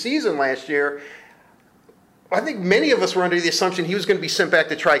preseason last year. I think many of us were under the assumption he was going to be sent back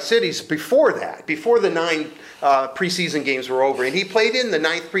to Tri-Cities before that, before the 9 preseason games were over. And he played in the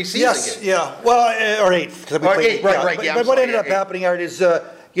 9th preseason game. Well, or 8th. Right. What ended up happening, Art, is...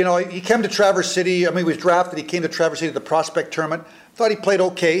 he came to Traverse City. He was drafted. He came to Traverse City to the prospect tournament. Thought he played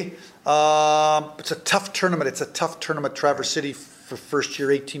okay. It's a tough tournament. Traverse City, for first-year,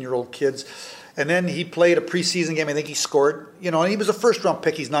 18-year-old kids. And then he played a preseason game. I think he scored. And he was a first-round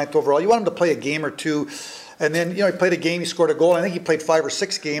pick. He's 9th overall. You want him to play a game or two. And then, he played a game. He scored a goal. I think he played 5 or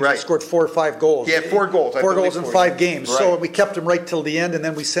 6 games. Right. He scored 4 or 5 goals. Yeah, 4 goals. 4 goals in 5 games. Right. So we kept him right till the end, and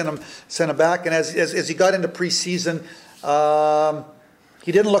then we sent him back. And as he got into preseason,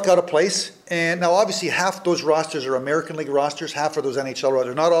 he didn't look out of place. And now, obviously, half those rosters are American League rosters, half of those NHL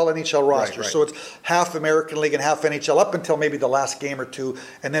rosters. Not all NHL rosters. Right. So it's half American League and half NHL up until maybe the last game or two,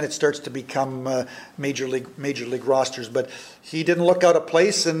 and then it starts to become major league rosters. But he didn't look out of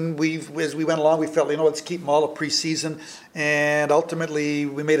place, and as we went along, we felt, let's keep him all of preseason. And ultimately,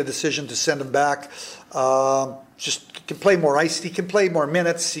 we made a decision to send him back. Just he can play more ice. He can play more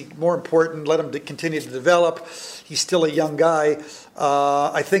minutes. More important, let him continue to develop. He's still a young guy.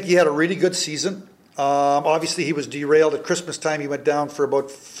 I think he had a really good season. Obviously, he was derailed at Christmas time. He went down for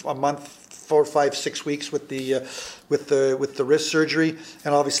about a month, 4, 5, 6 weeks with the wrist surgery,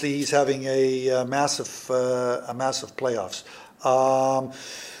 and obviously he's having a massive playoffs.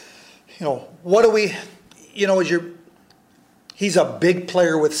 What do we? He's a big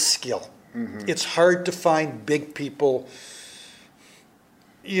player with skill. Mm-hmm. It's hard to find big people.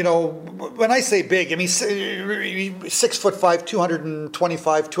 When I say big, I mean 6'5",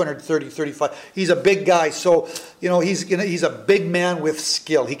 225, 230, 35. He's a big guy, so he's a big man with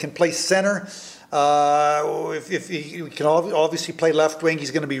skill. He can play center. If he can obviously play left wing,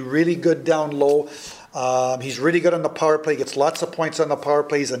 he's going to be really good down low. He's really good on the power play. He gets lots of points on the power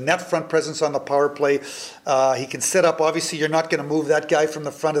play. He's a net front presence on the power play. He can set up. Obviously, you're not going to move that guy from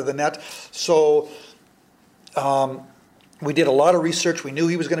the front of the net. So we did a lot of research. We knew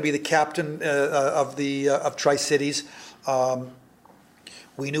he was going to be the captain of Tri-Cities.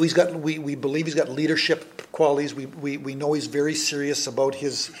 We knew we believe he's got leadership qualities. We know he's very serious about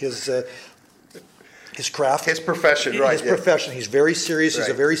his craft. His profession, right. His profession. He's very serious. Right.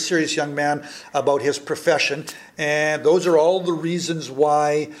 He's a very serious young man about his profession. And those are all the reasons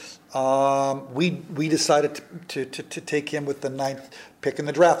why we decided to take him with the 9th pick in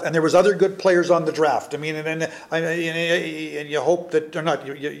the draft. And there was other good players on the draft. I mean, and you hope that, or not,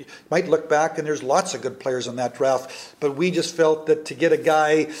 you might look back and there's lots of good players on that draft. But we just felt that to get a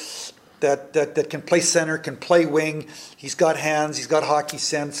guy that can play center, can play wing, he's got hands, he's got hockey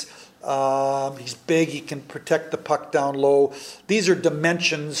sense, he's big, he can protect the puck down low. These are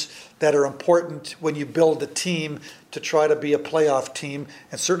dimensions that are important when you build a team to try to be a playoff team.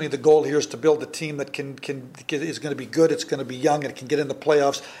 And certainly the goal here is to build a team that is going to be good, it's going to be young, and it can get in the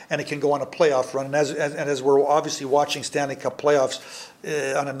playoffs, and it can go on a playoff run. And as we're obviously watching Stanley Cup playoffs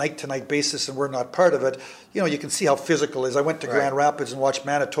on a night-to-night basis, and we're not part of it, you can see how physical it is. I went to Grand Rapids and watched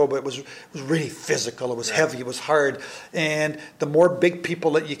Manitoba. It was really physical. It was heavy. It was hard. And the more big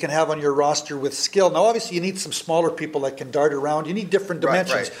people that you can have on your roster with skill. Now, obviously, you need some smaller people that can dart around. You need different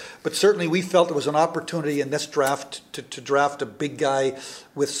dimensions. Right. But certainly, we felt it was an opportunity in this draft to draft a big guy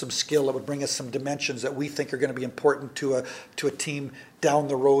with some skill that would bring us some dimensions that we think are going to be important to a team down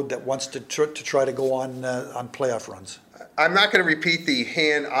the road that wants to try to go on playoff runs. I'm not going to repeat the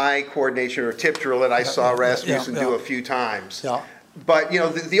hand-eye coordination or tip drill that I saw Rasmussen do a few times. Yeah. But,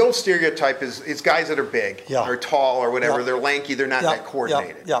 the old stereotype is guys that are big or tall or whatever. They're lanky. They're not that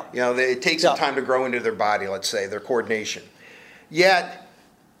coordinated. It takes some time to grow into their body, let's say, their coordination. Yet,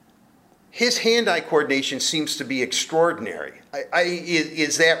 his hand-eye coordination seems to be extraordinary.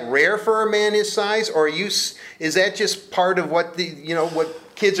 Is that rare for a man his size, or is that just part of what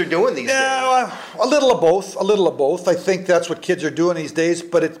what kids are doing these days? A little of both. A little of both. I think that's what kids are doing these days.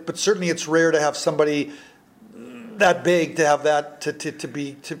 But certainly it's rare to have somebody that big, to have that to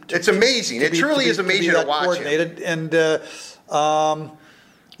be. It's amazing. It truly is amazing to watch. Coordinated, and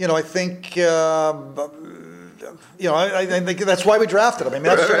I think. I think that's why we drafted him. I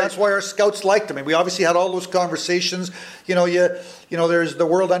mean, that's why our scouts liked him. I mean, we obviously had all those conversations. There's the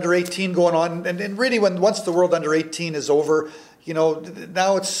World Under 18 going on, and really, once the World Under 18 is over,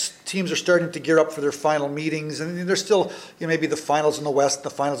 now teams are starting to gear up for their final meetings, and there's still maybe the finals in the West, the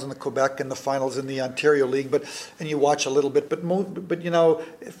finals in the Quebec, and the finals in the Ontario League. And you watch a little bit. But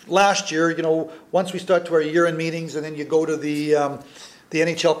last year, once we start to our year-end meetings, and then you go to the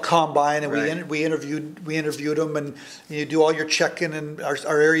NHL Combine, and we interviewed them, and you do all your check-in, and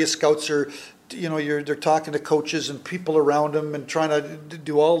our area scouts are, they're talking to coaches and people around them and trying to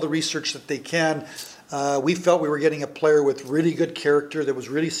do all the research that they can. We felt we were getting a player with really good character, that was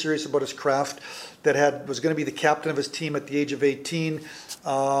really serious about his craft, that was going to be the captain of his team at the age of 18.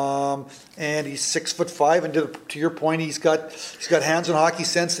 And he's 6'5", and to your point, he's got hands and hockey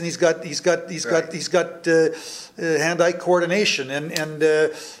sense, and he's got hand-eye coordination, and he's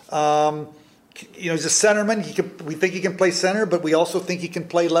a centerman. We think he can play center, but we also think he can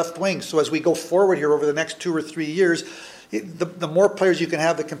play left wing. So as we go forward here over the next 2 or 3 years, the more players you can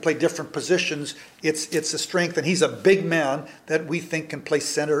have that can play different positions, it's a strength. And he's a big man that we think can play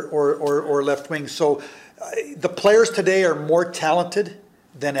center or left wing. So the players today are more talented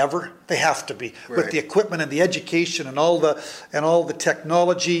than ever. They have to be, with the equipment and the education and all the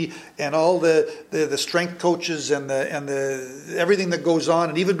technology and all the strength coaches and the everything that goes on.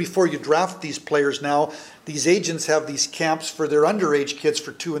 And even before you draft these players now, these agents have these camps for their underage kids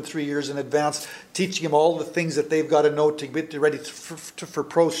for 2 and 3 years in advance, teaching them all the things that they've got to know to get ready for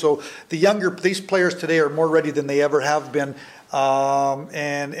pro. So these players today are more ready than they ever have been,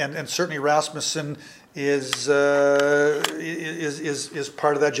 and certainly Rasmussen is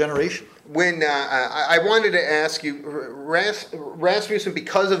part of that generation. When I wanted to ask you, Rasmussen,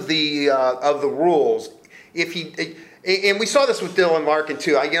 because of the rules, if he. And we saw this with Dylan Larkin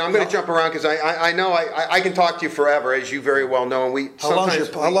too. I'm going to jump around because I know I can talk to you forever, as you very well know. And how long's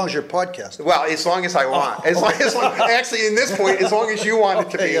your podcast? Well, as long as I want. As long, actually, in this point, as long as you want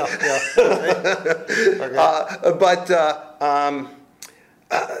it to be.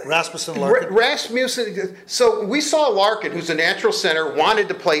 Rasmussen, Larkin. Rasmussen. So we saw Larkin, who's a natural center, wanted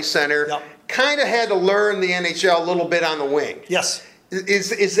to play center, kind of had to learn the NHL a little bit on the wing. Yes.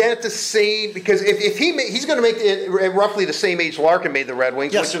 Is that the same? Because if he's going to make it roughly the same age Larkin made the Red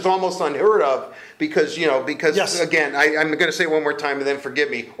Wings, which is almost unheard of. Because again, I'm going to say it one more time and then forgive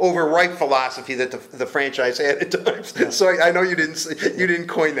me. Overripe philosophy that the franchise had at times. Yeah. So I know you didn't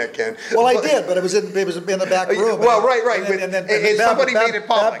coin that, Ken. Well, I did, but it was in the back room. Well, right. And somebody made it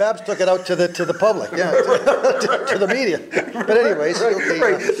public. Babs took it out to the public, to the media. But anyways,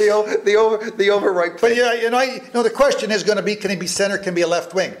 the overripe. But the question is going to be: can he be center? Can be a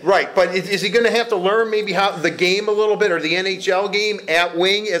left wing? Right, but is he going to have to learn maybe how the game a little bit, or the NHL game at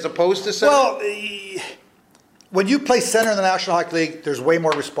wing as opposed to center? Well, when you play center in the National Hockey League, there's way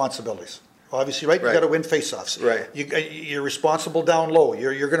more responsibilities. Obviously, right? You got to win faceoffs. Right. You're responsible down low.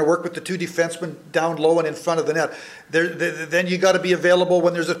 You're going to work with the two defensemen down low and in front of the net. Then you got to be available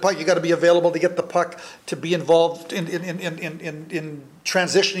when there's a puck. You got to be available to get the puck, to be involved in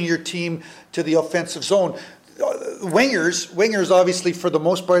transitioning your team to the offensive zone. Wingers, obviously, for the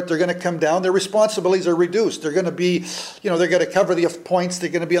most part, they're going to come down. Their responsibilities are reduced. They're going to be, they're going to cover the points. They're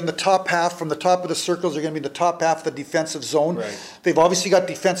going to be on the top half, from the top of the circles. They're going to be in the top half of the defensive zone. Right. They've obviously got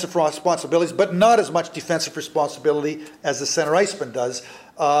defensive responsibilities, but not as much defensive responsibility as the center iceman does.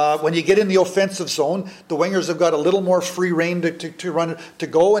 When you get in the offensive zone, the wingers have got a little more free rein to run, to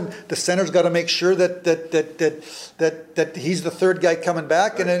go, and the center's got to make sure that he's the third guy coming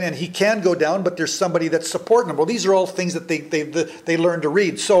back, and he can go down, but there's somebody that's supporting him. Well, these are all things that they learn to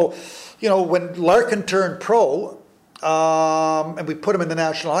read. So, when Larkin turned pro, and we put him in the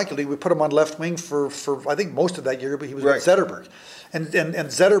National Hockey League, we put him on left wing for I think most of that year, but he was with Zetterberg. And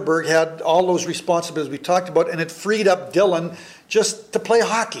Zetterberg had all those responsibilities we talked about, and it freed up Dylan just to play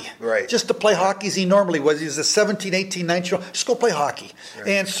hockey. Right. Just to play hockey as he normally was. He was a 17, 18, 19-year-old. Just go play hockey. Right.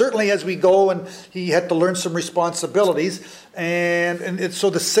 And certainly as we go, and he had to learn some responsibilities. And so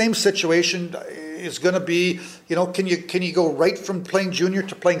the same situation is going to be, can you go right from playing junior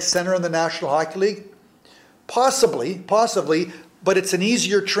to playing center in the National Hockey League? Possibly, but it's an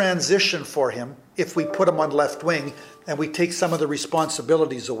easier transition for him if we put him on left wing and we take some of the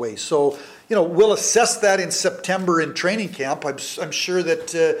responsibilities away. So, we'll assess that in September in training camp. I'm sure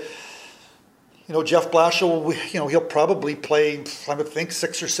that, Jeff Blashill, he'll probably play, I would think,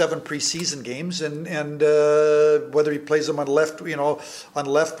 6 or 7 preseason games, and whether he plays them on left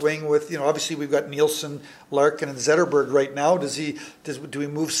wing with, obviously we've got Nielsen, Larkin, and Zetterberg right now. Do we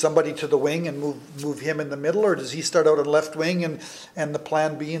move somebody to the wing and move him in the middle, or does he start out on left wing and the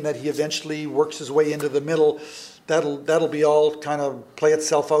plan being that he eventually works his way into the middle? That'll be all kind of play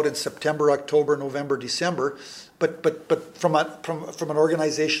itself out in September, October, November, December. But from an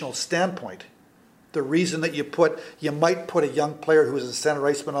organizational standpoint, the reason that you might put a young player who is a center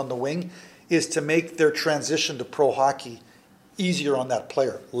iceman on the wing is to make their transition to pro hockey easier on that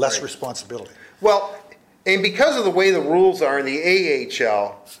player, less responsibility. Well, and because of the way the rules are in the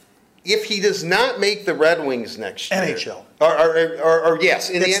AHL, if he does not make the Red Wings next year, NHL. Or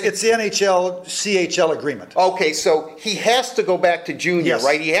yes, it's the NHL CHL agreement. Okay, so he has to go back to junior, Yes.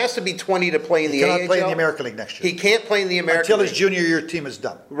 right? He has to be 20 to play in the AHL. He cannot play in the American League next year. He can't play in the American until League. his junior year team is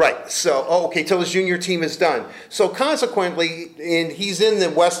done. Right. So, till his junior team is done. So consequently, he's in the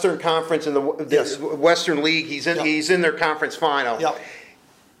Western Conference in the Yes. Western League. He's in their conference final. Yeah.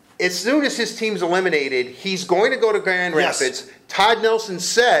 As soon as his team's eliminated, he's going to go to Grand Yes. Rapids. Todd Nelson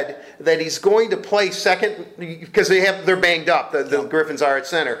said that he's going to play second because they're banged up. The Griffins are at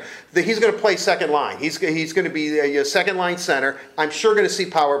center. He's going to play second line. He's going to be a second line center. I'm sure going to see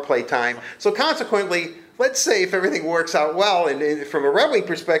power play time. So consequently, let's say if everything works out well, and from a Red Wing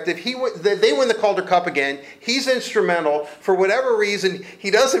perspective, they win the Calder Cup again. He's instrumental. For whatever reason, he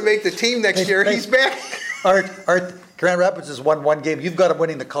doesn't make the team next year. He's back. Art, Grand Rapids has won 1 game. You've got them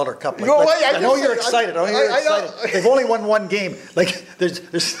winning the Calder Cup. I know you're excited. They've only won 1 game.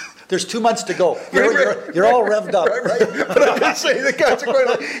 There's 2 months to go. You're all revved up. Right. But I'm just saying that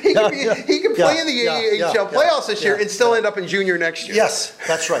consequently, he can play in the AHL playoffs this year and still end up in junior next year. Yes,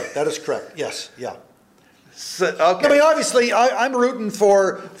 that's right. That is correct. Yes, yeah. So, okay. I mean, obviously, I'm rooting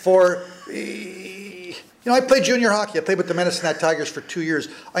for. I played junior hockey. I played with the Medicine Tigers for 2 years.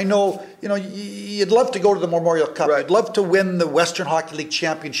 I know, you'd love to go to the Memorial Cup. Right. You'd love to win the Western Hockey League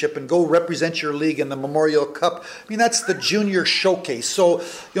Championship and go represent your league in the Memorial Cup. I mean, that's the junior showcase. So,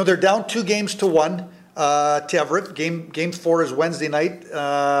 they're down 2 games to 1 to Everett. Game 4 is Wednesday night,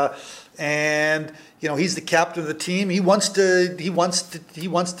 and he's the captain of the team. He wants to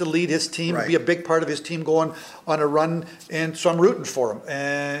lead his team, right. Be a big part of his team going on a run, and so I'm rooting for him.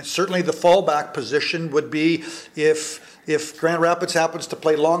 And certainly the fallback position would be if Grand Rapids happens to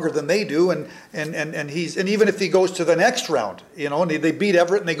play longer than they do, and even if he goes to the next round, and they beat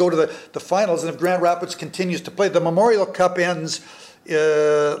Everett and they go to the finals, and if Grand Rapids continues to play, the Memorial Cup ends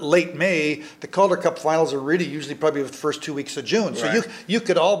late May. The Calder Cup finals are really usually probably the first 2 weeks of June. So right. you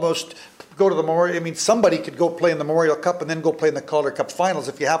could almost go to the Memorial. I mean, somebody could go play in the Memorial Cup and then go play in the Calder Cup finals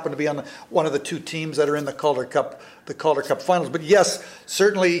if you happen to be on one of the 2 teams that are in the Calder Cup finals. But yes,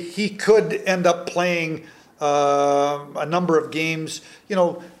 certainly he could end up playing a number of games.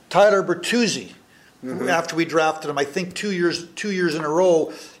 Tyler Bertuzzi, after we drafted him, I think 2 years in a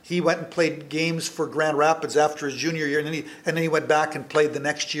row, he went and played games for Grand Rapids after his junior year, and then he went back and played the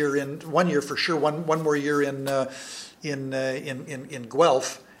next year one year for sure, one more year in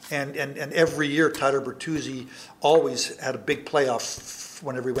Guelph. And every year, Tyler Bertuzzi always had a big playoff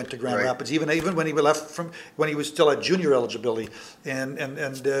whenever he went to Grand right. Rapids, even when he left when he was still at junior eligibility, and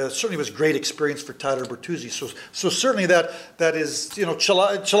certainly was great experience for Tyler Bertuzzi. So certainly that is,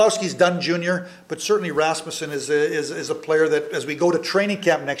 Cholowski's done junior, but certainly Rasmussen is a player that as we go to training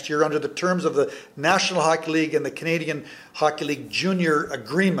camp next year under the terms of the National Hockey League and the Canadian Hockey League junior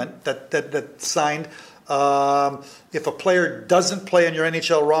agreement that signed. If a player doesn't play on your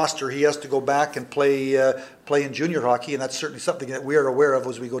NHL roster, he has to go back and play in junior hockey, and that's certainly something that we are aware of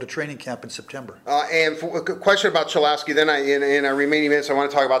as we go to training camp in September. And for a question about Cholowski, then in our remaining minutes, I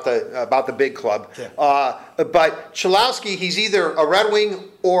want to talk about the big club. Yeah. But Cholowski, he's either a Red Wing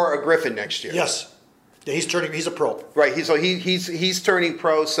or a Griffin next year. Yes, yeah, he's a pro. Right. He's turning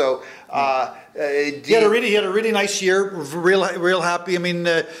pro. So he had a really nice year. Real happy. I mean.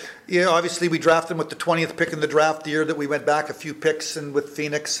 Obviously we drafted him with the 20th pick in the draft the year that we went back a few picks and with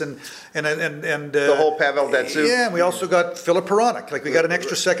Phoenix and the whole Pavel Datsyuk. Yeah, and we also got Filip Hronek. We got an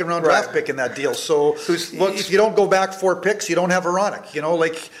extra second-round draft pick in that deal. So if you don't go back 4 picks, you don't have Hronek.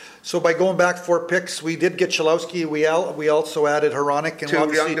 So by going back 4 picks, we did get Cholowski. We also added Hronek, and 2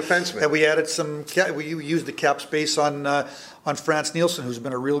 young defensemen. And we added we used the cap space on Frans Nielsen, who's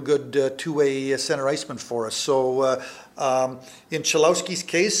been a real good two-way center iceman for us. So in Cholowski's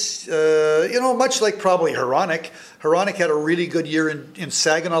case, much like probably Hronek had a really good year in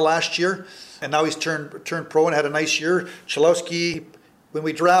Saginaw last year, and now he's turned pro and had a nice year. Cholowski, when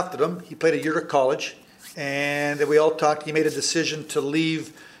we drafted him, he played a year at college, and we all talked. He made a decision to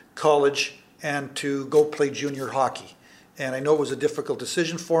leave college and to go play junior hockey. And I know it was a difficult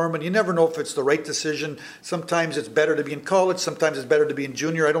decision for him, and you never know if it's the right decision. Sometimes it's better to be in college, sometimes it's better to be in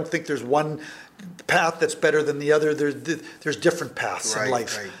junior. I don't think there's one path that's better than the other. There's different paths in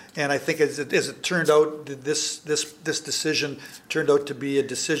life. Right. And I think as it turned out, this decision turned out to be a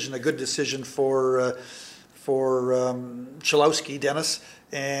good decision for Cholowski, Dennis.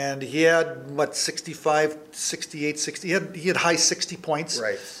 And he had, 65, 68, 60, he had high 60 points.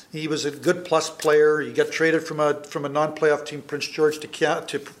 Right. He was a good plus player. He got traded from a non-playoff team, Prince George,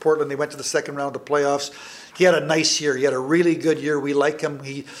 to Portland. They went to the second round of the playoffs. He had a nice year. He had a really good year. We like him.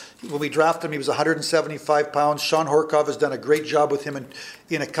 When we drafted him, he was 175 pounds. Sean Horkov has done a great job with him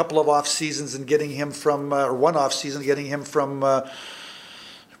in a couple of off seasons and getting him from, or one off season, getting him from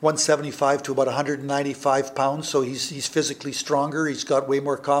 175 to about 195 pounds, so he's physically stronger. He's got way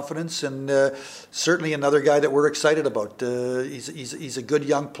more confidence, and certainly another guy that we're excited about. He's a good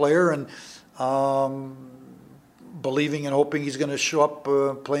young player, and believing and hoping he's going to show up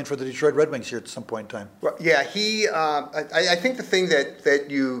playing for the Detroit Red Wings here at some point in time. Well, yeah, I think the thing that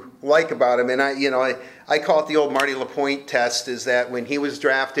you like about him, and I call it the old Marty LaPointe test, is that when he was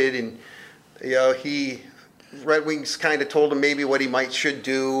drafted, and Red Wings kind of told him maybe what he should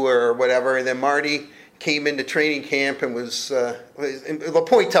do or whatever, and then Marty came into training camp and was,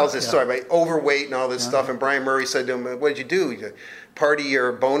 LaPointe tells this story, right? Overweight and all this stuff, and Brian Murray said to him, "What did you do? You party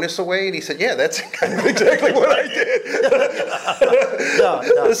your bonus away?" And he said, "Yeah, that's kind of exactly what I did."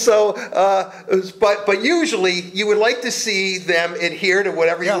 So, but usually you would like to see them adhere to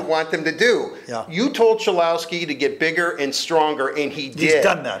whatever you want them to do. Yeah. You told Cholowski to get bigger and stronger, and he did. He's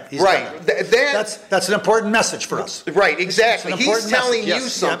done that. That's an important message for us. Right, exactly. He's telling you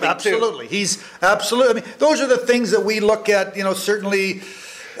something, absolutely. Too. He's absolutely. I mean, those are the things that we look at. Certainly.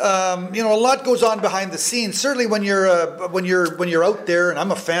 A lot goes on behind the scenes. Certainly, when you're out there, and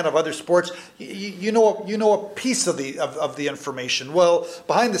I'm a fan of other sports, you know a piece of the information. Well,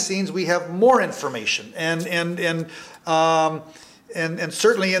 behind the scenes, we have more information, and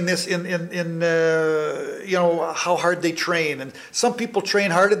certainly in this, how hard they train, and some people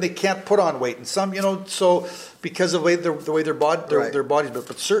train hard and they can't put on weight, and some, so because of the way their bodies,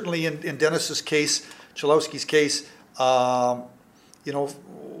 but certainly in Dennis's case, Cholowski's case,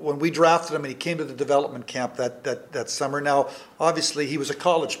 when we drafted him and he came to the development camp that summer. Now, obviously, he was a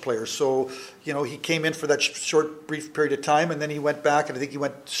college player, so he came in for that short, brief period of time, and then he went back, and I think he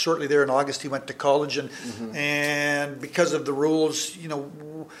went shortly there in August. He went to college, and because of the rules,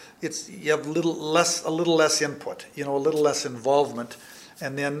 you have a little less input, a little less involvement.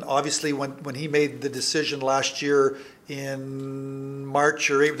 And then obviously when he made the decision last year in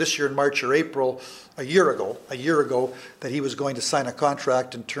March or April, this year in March or April, a year ago, that he was going to sign a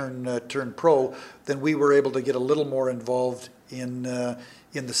contract and turn pro, then we were able to get a little more involved in the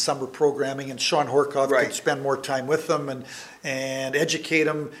summer programming, and Sean Horkov could spend more time with them and educate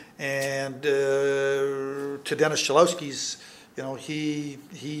him. And to Dennis Cholowski's,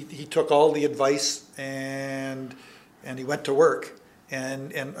 he took all the advice and he went to work.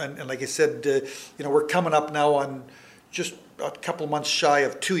 And like I said, we're coming up now on just a couple months shy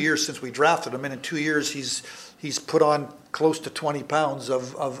of 2 years since we drafted him, and in 2 years he's put on close to 20 pounds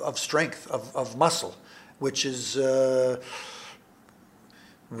of strength, of muscle, which is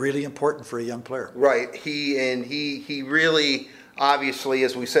really important for a young player. Right. He really, obviously,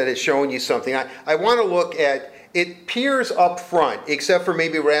 as we said, has shown you something. I want to look at. It appears up front, except for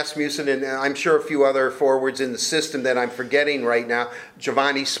maybe Rasmussen and I'm sure a few other forwards in the system that I'm forgetting right now.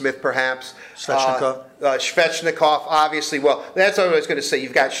 Giovanni Smith, perhaps. Svechnikov. Svechnikov, obviously. Well, that's what I was going to say.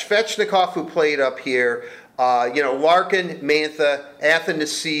 You've got Svechnikov, who played up here. Larkin, Mantha,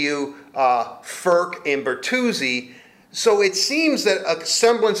 Athanasiou, Furk, and Bertuzzi. So it seems that a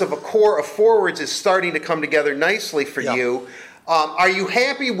semblance of a core of forwards is starting to come together nicely for you. Are you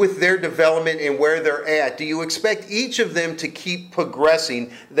happy with their development and where they're at? Do you expect each of them to keep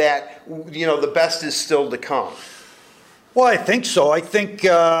progressing, that, the best is still to come? Well, I think so. I think, you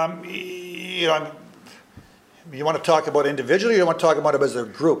want to talk about individually, or you want to talk about it as a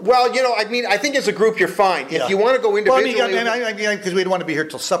group? Well, I think as a group you're fine. If you want to go individually... Well, because we don't want to be here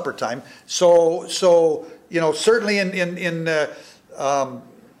till supper time. So certainly in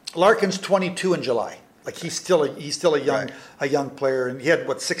Larkin's 22 in July. Like he's still a young Right. a young player, and he had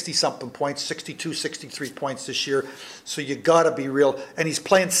 60 something points, 62, 63 points this year. So you got to be real. And he's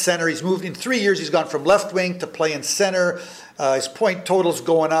playing center. He's moved in 3 years. He's gone from left wing to playing center. His point total's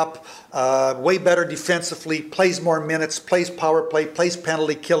going up. Way better defensively. Plays more minutes. Plays power play. Plays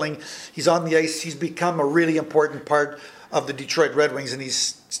penalty killing. He's on the ice. He's become a really important part of the Detroit Red Wings, and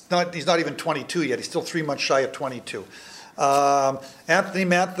he's not even 22 yet. He's still 3 months shy of 22. Anthony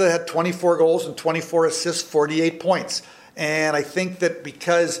Mantha had 24 goals and 24 assists, 48 points. And I think that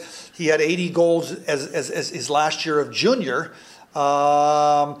because he had 80 goals as his last year of junior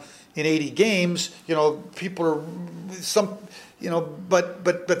in 80 games, people are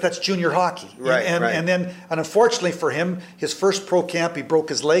but that's junior hockey. Right, and right. And unfortunately for him, his first pro camp, he broke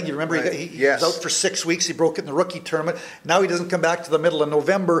his leg. You remember Right. he was out for 6 weeks. He broke it in the rookie tournament. Now he doesn't come back to the middle of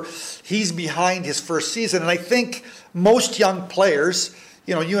November. He's behind his first season. And I think most young players,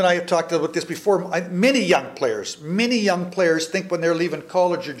 you and I have talked about this before, many young players think when they're leaving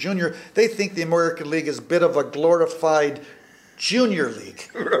college or junior, they think the American League is a bit of a glorified junior league.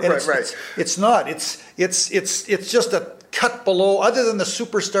 Right. It's not. It's just a cut below. Other than the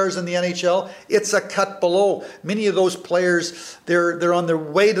superstars in the NHL, it's a cut below. Many of those players, they're on their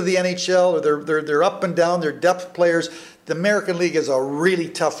way to the NHL, or they're up and down. They're depth players. The American League is a really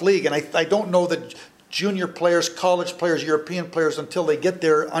tough league, and I don't know that junior players, college players, European players, until they get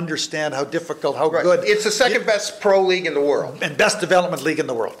there, understand how difficult, how Right. good. It's the second best pro league in the world. And best development league in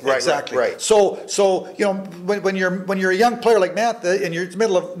the world. Right, Exactly. right. So when you're a young player like Matt, and you're in the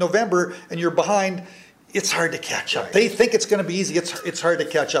middle of November and you're behind, it's hard to catch up. Right. They think it's going to be easy. It's hard to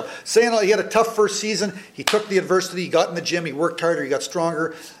catch up. Saying he had a tough first season. He took the adversity. He got in the gym. He worked harder. He got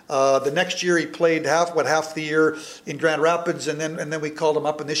stronger. The next year he played half the year in Grand Rapids, and then we called him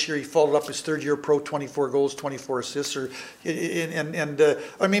up. And this year he followed up his third year pro, 24 goals, 24 assists. Maybe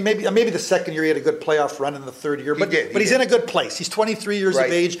the second year he had a good playoff run in the third year. But he's in a good place. He's 23 years of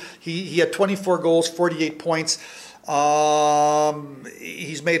age. He had 24 goals, 48 points.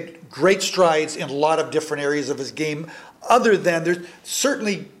 He's made great strides in a lot of different areas of his game. Other than, there's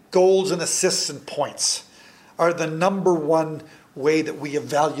certainly goals and assists and points are the number one way that we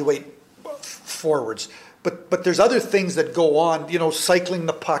evaluate forwards. But there's other things that go on, cycling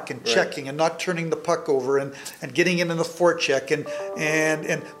the puck and checking and not turning the puck over and getting in the forecheck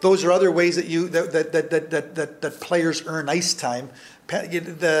and those are other ways that players earn ice time.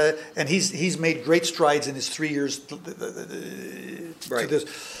 And he's made great strides in his 3 years to this.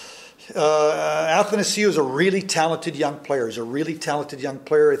 Athanasiou is a really talented young player. He's a really talented young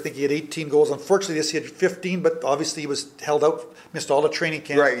player. I think he had 18 goals. Unfortunately, this year he had 15, but obviously he was held out, missed all the training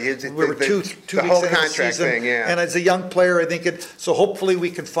camp. Right. We were two weeks the whole into the contract season, thing, yeah. And as a young player, I think so hopefully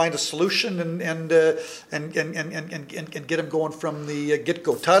we can find a solution and get him going from the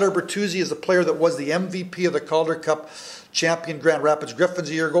get-go. Tyler Bertuzzi is a player that was the MVP of the Calder Cup champion Grand Rapids Griffins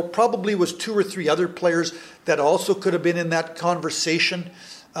a year ago. Probably was 2 or 3 other players that also could have been in that conversation.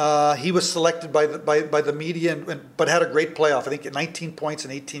 He was selected by the media, but had a great playoff. I think at 19 points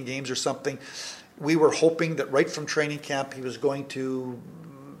in 18 games or something. We were hoping that right from training camp he was going to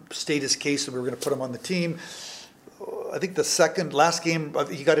state his case and we were going to put him on the team. I think the last game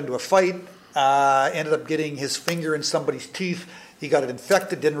he got into a fight, ended up getting his finger in somebody's teeth. He got it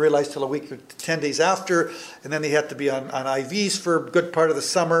infected, didn't realize till a week or 10 days after, and then they had to be on IVs for a good part of the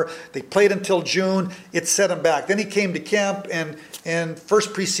summer. They played until June. It set him back. Then he came to camp, and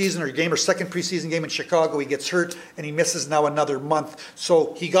first preseason or second preseason game in Chicago, he gets hurt, and he misses now another month.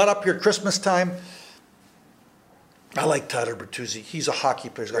 So he got up here Christmas time. I like Tyler Bertuzzi. He's a hockey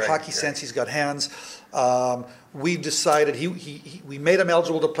player. He's got hockey sense. He's got hands. We decided we made him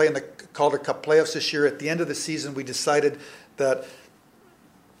eligible to play in the Calder Cup playoffs this year. At the end of the season, we decided that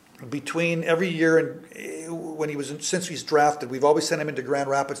between every year and since he's drafted, we've always sent him into Grand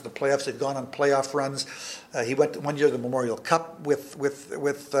Rapids. The playoffs, they've gone on playoff runs. He went one year to the Memorial Cup with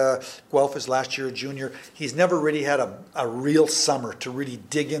Guelph his last year, a junior. He's never really had a real summer to really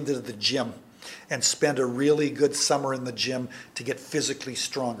dig into the gym and spend a really good summer in the gym to get physically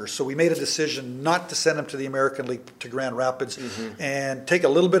stronger. So we made a decision not to send him to the American League to Grand Rapids and take a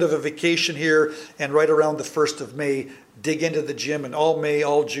little bit of a vacation here, and right around the 1st of May, dig into the gym, and all May,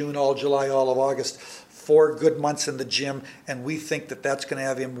 all June, all July, all of August, 4 good months in the gym, and we think that that's going to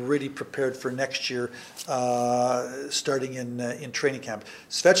have him really prepared for next year, starting in training camp.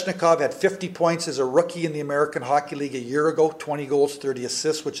 Svechnikov had 50 points as a rookie in the American Hockey League a year ago, 20 goals, 30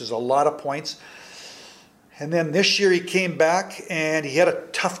 assists, which is a lot of points. And then this year he came back and he had a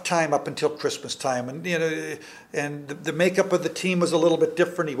tough time up until Christmas time. And the makeup of the team was a little bit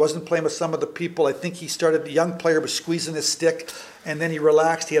different. He wasn't playing with some of the people. I think he started, the young player was squeezing his stick. and then he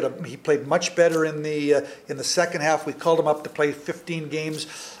relaxed. He played much better in the second half. We called him up to play 15 games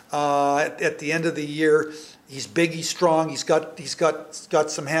at the end of the year. He's big, he's strong, he's got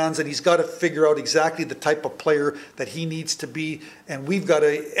some hands, and he's got to figure out exactly the type of player that he needs to be. And we've got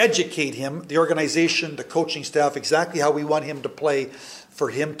to educate him, the organization, the coaching staff, exactly how we want him to play for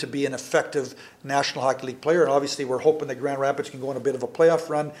him to be an effective National Hockey League player. And obviously we're hoping that Grand Rapids can go on a bit of a playoff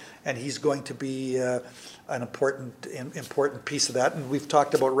run, and he's going to be an important piece of that. And we've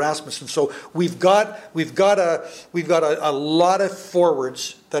talked about Rasmussen. So we've got a lot of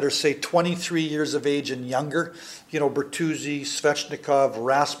forwards that are, say, 23 years of age and younger. Bertuzzi, Svechnikov,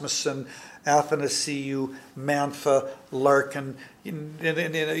 Rasmussen, Athanasiou, Mantha, Larkin, and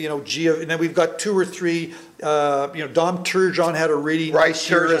then we've got two or three. Dom Turgeon had a really nice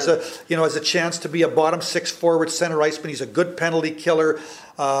year as a chance to be a bottom six forward center iceman. He's a good penalty killer.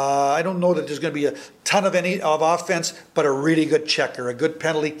 I don't know that there's going to be a ton of offense, but a really good checker, a good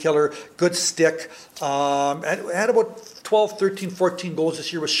penalty killer, good stick. Had about 12, 13, 14 goals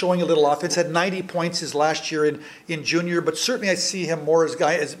this year, was showing a little offense, had 90 points his last year in junior, but certainly I see him more as a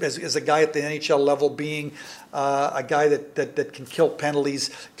guy at the NHL level, being a guy that can kill penalties,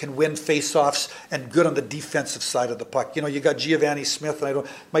 can win faceoffs, and good on the defensive side of the puck. You got Giovanni Smith, and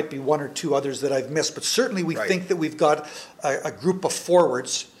might be one or two others that I've missed, but certainly we think that we've got a group of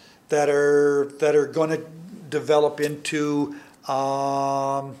forwards that are going to develop into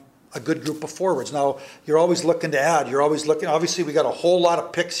a good group of forwards. Now, you're always looking to add. Obviously, we got a whole lot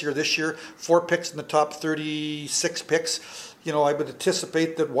of picks here this year, 4 picks in the top 36 picks. I would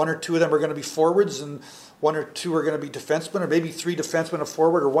anticipate that 1 or 2 of them are going to be forwards, and 1 or 2 are going to be defensemen, or maybe 3 defensemen, a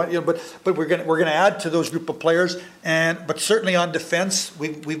forward, or one. But we're going to add to those group of players. But certainly on defense,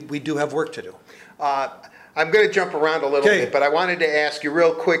 we do have work to do. I'm going to jump around a little bit, but I wanted to ask you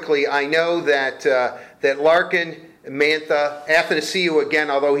real quickly. I know that Larkin, Mantha, Athanasiou,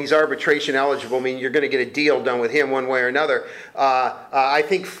 again, although he's arbitration eligible, you're going to get a deal done with him one way or another. I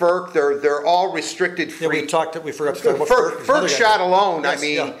think Firk, they're all restricted free. Yeah, we forgot to talk about Firk. Firk shot alone, yes,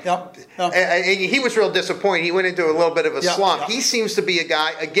 and he was real disappointed. He went into a little bit of a slump. He seems to be a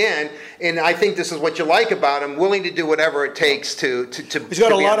guy, again, and I think this is what you like about him, willing to do whatever it takes to He's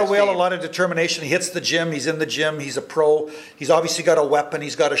got a lot of will, a lot of determination. He hits the gym. He's in the gym. He's a pro. He's obviously got a weapon.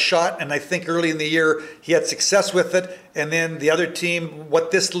 He's got a shot, and I think early in the year he had success with it. And then the other team,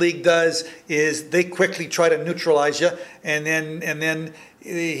 what this league does is they quickly try to neutralize you, and then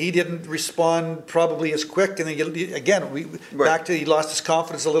he didn't respond probably as quick. And then back to he lost his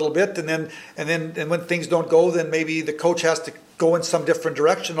confidence a little bit, and when things don't go, then maybe the coach has to go in some different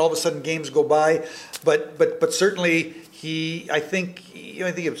direction. All of a sudden, games go by. But certainly I think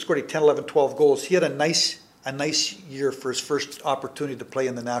he scored 10, 11, 12 goals. He had a nice year for his first opportunity to play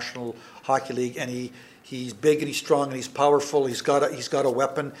in the National Hockey League, and he's big and he's strong and he's powerful. He's got a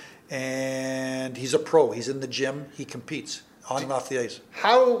weapon, and he's a pro. He's in the gym. He competes on and off the ice.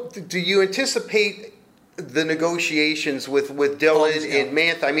 How do you anticipate the negotiations with Dylan and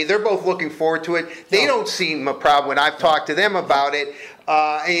Mantha? They're both looking forward to it. They don't seem a problem when I've talked to them about it.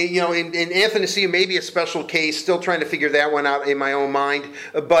 In Athanasiou, maybe a special case. Still trying to figure that one out in my own mind.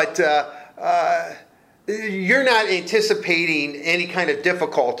 But you're not anticipating any kind of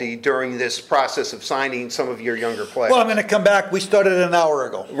difficulty during this process of signing some of your younger players. Well, I'm going to come back. We started an hour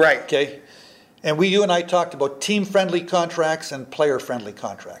ago. Right. Okay. And you and I talked about team-friendly contracts and player-friendly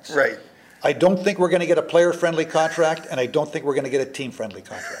contracts. Right. I don't think we're going to get a player-friendly contract, and I don't think we're going to get a team-friendly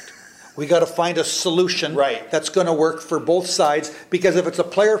contract. We got to find a solution that's going to work for both sides, because if it's a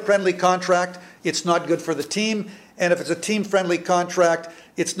player-friendly contract, it's not good for the team, and if it's a team-friendly contract,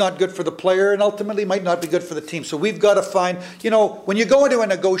 it's not good for the player, and ultimately might not be good for the team. So we've got to find, when you go into a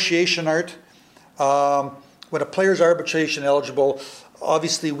negotiation, Art, when a player's arbitration eligible,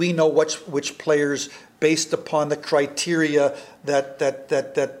 obviously we know which players, based upon the criteria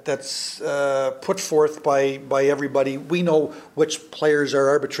that's put forth by everybody, we know which players are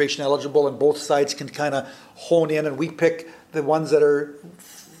arbitration eligible, and both sides can kind of hone in, and we pick the ones that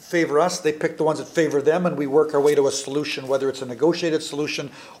favor us, they pick the ones that favor them, and we work our way to a solution, whether it's a negotiated solution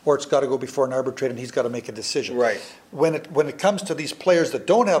or it's got to go before an arbitrator and he's got to make a decision. Right. When it comes to these players that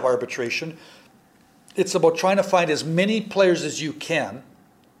don't have arbitration, it's about trying to find as many players as you can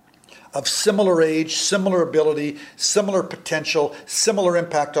of similar age, similar ability, similar potential, similar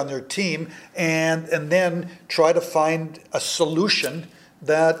impact on their team, and then try to find a solution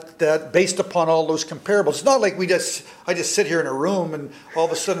that based upon all those comparables, it's not like I just sit here in a room and all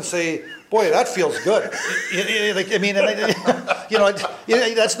of a sudden say, boy, that feels good. Like, I mean,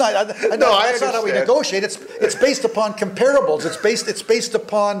 that's not. That's not how we negotiate. It's based upon comparables. It's based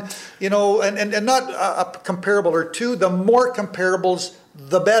upon and not a comparable or two. The more comparables,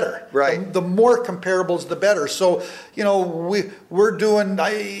 the better. Right. The more comparables, the better. So we're doing.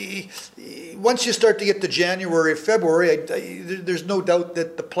 Once you start to get to January, February, there's no doubt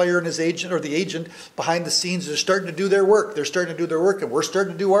that the player and his agent, or the agent behind the scenes, are starting to do their work. They're starting to do their work, and we're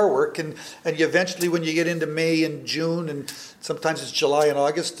starting to do our work. And you eventually, when you get into May and June, and sometimes it's July and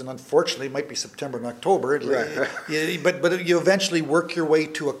August, and unfortunately it might be September and October. Right. But you eventually work your way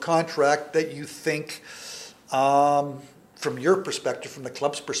to a contract that you think, from your perspective, from the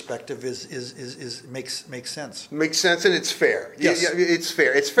club's perspective, makes sense. Makes sense, and it's fair. Yes. It's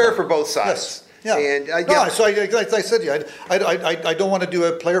fair. It's fair for both sides. Yes. Yeah. And So like I said, I don't want to do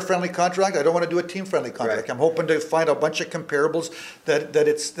a player-friendly contract. I don't want to do a team-friendly contract. Right. I'm hoping to find a bunch of comparables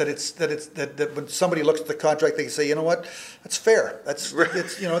that when somebody looks at the contract, they can say, you know what, that's fair. It's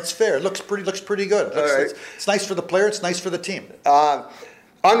fair. It looks pretty good. It's nice for the player. It's nice for the team.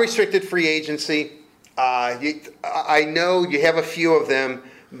 Unrestricted free agency. I know you have a few of them.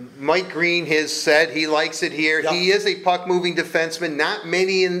 Mike Green has said he likes it here. Yep. He is a puck-moving defenseman. Not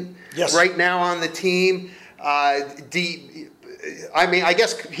many right now on the team. I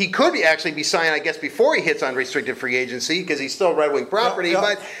guess he could actually be signed, before he hits unrestricted free agency, because he's still Red Wing property. Yep.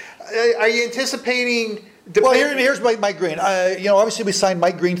 But are you anticipating... Well, here's Mike Green. Obviously we signed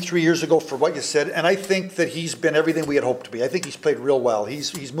Mike Green 3 years ago for what you said, and I think that he's been everything we had hoped to be. I think he's played real well.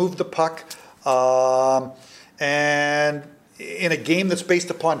 He's moved the puck. And in a game that's based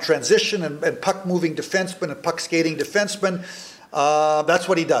upon transition and puck-moving defenseman and puck-skating defenseman, that's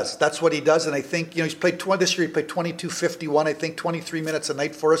what he does. And I think he's played this year. He played 22:51. I think 23 minutes a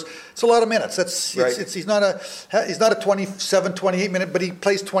night for us. It's a lot of minutes. He's not a 27, 28 minute, but he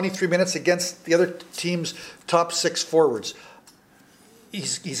plays 23 minutes against the other team's top six forwards.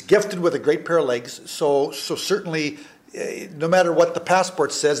 He's gifted with a great pair of legs. So certainly, no matter what the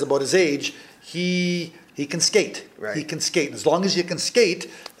passport says about his age, he can skate. Right. He can skate. As long as you can skate,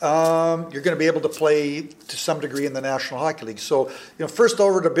 you're going to be able to play to some degree in the National Hockey League. So, first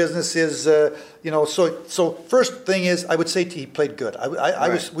order of business is, so first thing is, I would say he played good.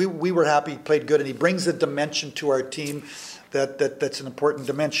 We were happy he played good, and he brings a dimension to our team that's an important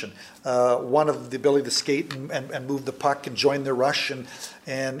dimension. One of the ability to skate and move the puck and join the rush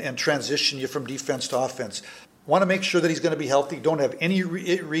and transition you from defense to offense. Want to make sure that he's going to be healthy. Don't have any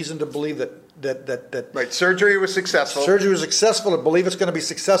reason to believe that. Right. Surgery was successful. I believe it's going to be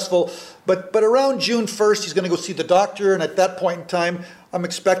successful. But around June 1st, he's going to go see the doctor, and at that point in time, I'm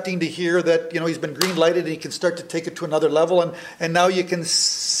expecting to hear that he's been green lighted and he can start to take it to another level. And now you can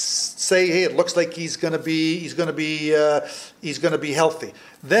say, hey, it looks like he's going to be healthy.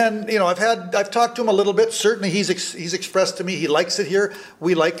 Then I've talked to him a little bit. Certainly he's expressed to me he likes it here.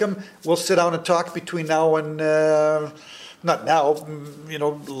 We like him. We'll sit down and talk between now and not now,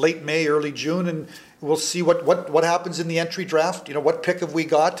 late May, early June, and we'll see what happens in the entry draft. What pick have we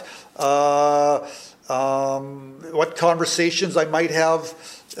got? What conversations I might have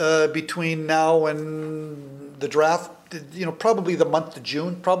between now and the draft. Probably the month of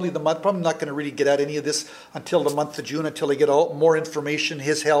June. Probably not going to really get at any of this until the month of June, until I get more information,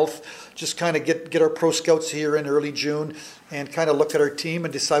 his health, just kind of get our pro scouts here in early June and kind of look at our team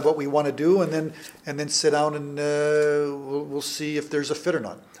and decide what we want to do, and then sit down and we'll see if there's a fit or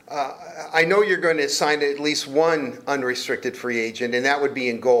not. I know you're going to sign at least one unrestricted free agent, and that would be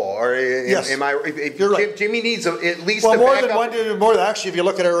in goal. Or yes, you're right. Jimmy needs at least more than actually. If you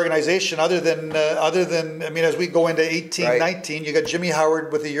look at our organization, other than as we go into 18, 19, you got Jimmy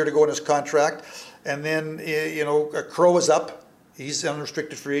Howard with a year to go in his contract, and then Crow is up. He's an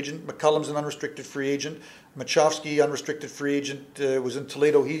unrestricted free agent. McCullum's an unrestricted free agent. Machowski, unrestricted free agent, was in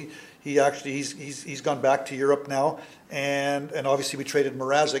Toledo. He's gone back to Europe now, and obviously we traded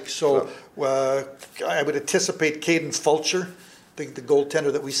Mrazek. So I would anticipate Caden Fulcher, the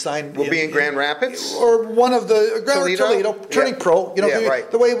goaltender that we signed, will be in Grand Rapids, or one of the Toledo turning pro.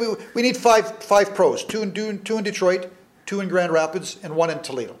 The way we need five pros, two in Detroit, two in Grand Rapids, and one in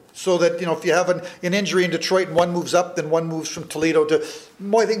Toledo. So that, if you have an injury in Detroit and one moves up, then one moves from Toledo to,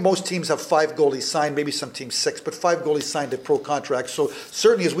 I think most teams have 5 goalies signed, maybe some teams 6, but 5 goalies signed at pro contracts. So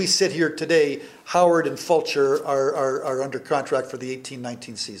certainly as we sit here today, Howard and Fulcher are under contract for the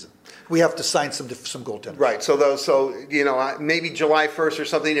 18-19 season. We have to sign some goaltenders. Right, so maybe July 1st or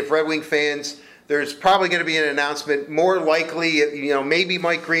something, if Red Wing fans, There's probably going to be an announcement. More likely, maybe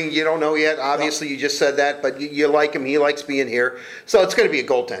Mike Green. You don't know yet. Obviously, you just said that, but you like him. He likes being here. So it's going to be a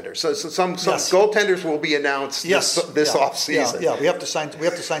goaltender. So some goaltenders will be announced this offseason. Yeah, we have to sign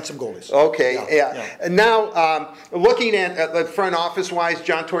some goalies. Okay, yeah. And now, looking at the front office-wise,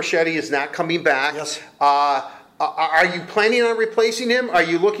 John Torchetti is not coming back. Yes. Are you planning on replacing him? Are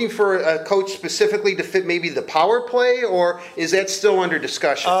you looking for a coach specifically to fit maybe the power play, or is that still under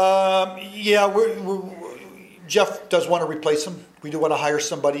discussion? Jeff does want to replace him. We do want to hire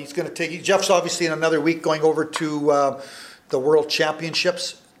somebody. He's going to take. Jeff's obviously in another week going over to the World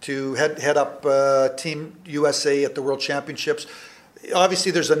Championships to head up Team USA at the World Championships.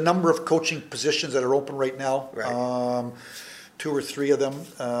 Obviously, there's a number of coaching positions that are open right now. Right. 2 or 3 of them.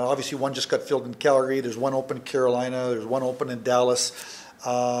 Obviously, one just got filled in Calgary. There's one open in Carolina. There's one open in Dallas.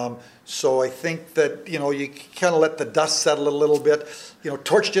 So I think that, you kind of let the dust settle a little bit.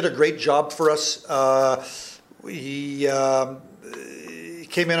 Torch did a great job for us. He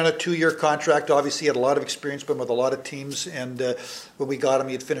came in on a 2-year contract. Obviously, he had a lot of experience, been with a lot of teams. And when we got him,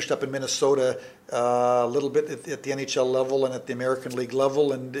 he had finished up in Minnesota a little bit at the NHL level and at the American League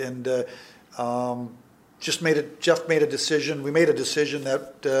level. Jeff made a decision. We made a decision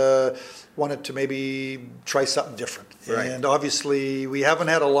that wanted to maybe try something different. Right. And obviously, we haven't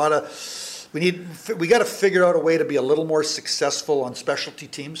had a lot of. We got to figure out a way to be a little more successful on specialty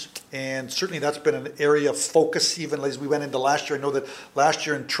teams, and certainly that's been an area of focus. Even as we went into last year, I know that last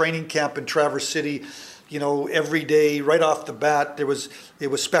year in training camp in Traverse City, every day right off the bat it was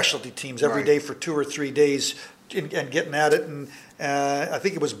specialty teams every day for 2 or 3 days. And getting at it, and I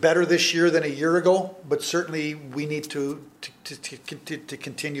think it was better this year than a year ago. But certainly, we need to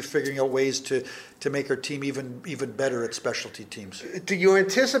continue figuring out ways to make our team even better at specialty teams. Do you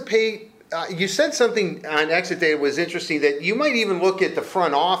anticipate? You said something on exit day was interesting, that you might even look at the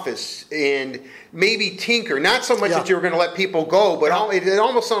front office and maybe tinker. Not so much that you were going to let people go, but it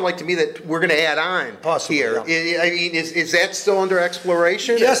almost sounded like to me that we're going to add on here. Yeah. I mean, is that still under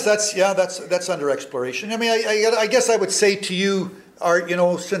exploration? Yes, that's under exploration. I mean, I guess I would say to you,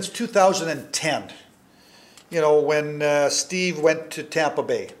 since 2010, when Steve went to Tampa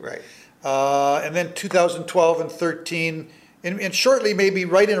Bay, right, and then 2012 and 13. And shortly, maybe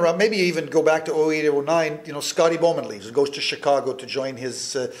right in around, maybe even go back to 08, 09, Scotty Bowman leaves and goes to Chicago to join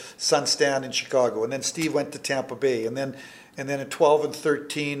his son Stan in Chicago. And then Steve went to Tampa Bay. And then in 12 and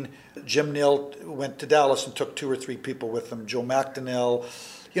 13, Jim Nill went to Dallas and took 2 or 3 people with him. Joe McDonnell.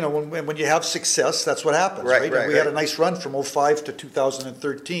 When you have success, that's what happens, right? And we had a nice run from 05 to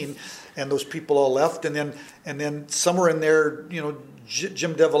 2013, and those people all left. And then somewhere in there,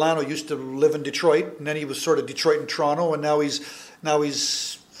 Jim DeVillano used to live in Detroit, and then he was sort of Detroit and Toronto, and now he's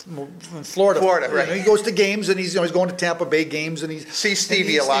in Florida. Right. He goes to games, and he's going to Tampa Bay games, and see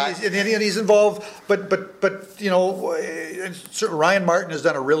Stevie a lot, and he's involved. But Ryan Martin has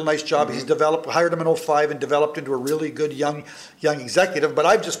done a real nice job. Mm-hmm. He's hired him in 05 and developed into a really good young executive. But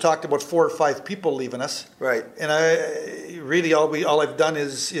I've just talked about 4 or 5 people leaving us, right? And all I've done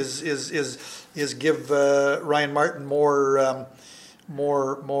is give Ryan Martin more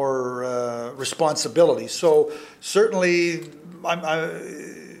responsibility. So certainly,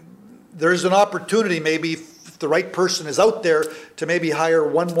 there's an opportunity, maybe if the right person is out there, to maybe hire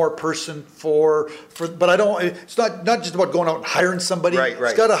one more person but I don't. It's not just about going out and hiring somebody. Right.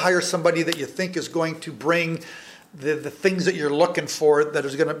 It's got to hire somebody that you think is going to bring the things that you're looking for, that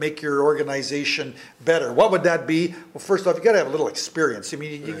is going to make your organization better. What would that be? Well, first off, you got to have a little experience. I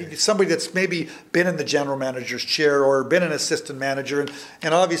mean, somebody that's maybe been in the general manager's chair or been an assistant manager,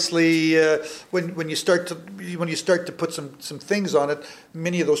 and obviously when you start to put some things on it,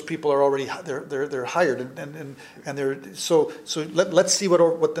 many of those people are already they're hired, and they're so let's see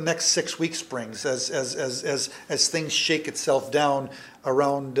what the next 6 weeks brings as things shake itself down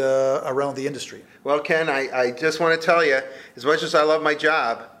around the industry. Well, Ken, I just want to tell you, as much as I love my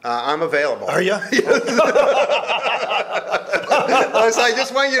job, I'm available. Are you? So I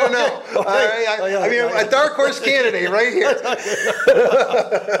just want you to know. A dark horse candidate right here.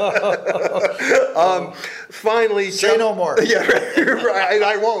 Finally, say no more. Yeah, right.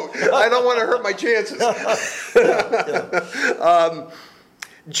 I won't. I don't want to hurt my chances.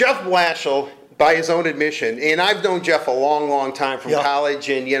 Jeff Blashill, by his own admission, and I've known Jeff a long, long time from college,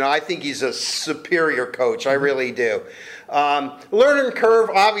 and I think he's a superior coach. I really do. Learning curve,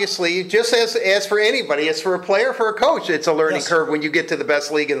 obviously, just as for anybody, as for a player, for a coach, it's a learning curve when you get to the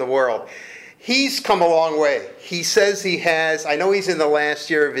best league in the world. He's come a long way. He says he has. I know he's in the last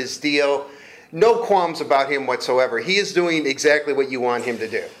year of his deal. No qualms about him whatsoever. He is doing exactly what you want him to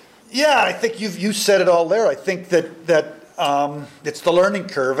do. Yeah, I think you said it all there. I think that it's the learning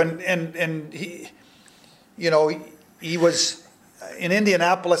curve, and he, he was in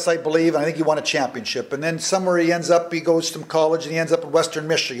Indianapolis, I believe, and I think he won a championship. And then somewhere he ends up, he goes from college and he ends up in Western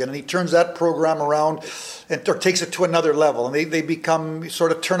Michigan, and he turns that program around or takes it to another level, and they become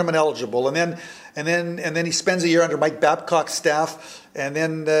sort of tournament eligible. And then he spends a year under Mike Babcock's staff, and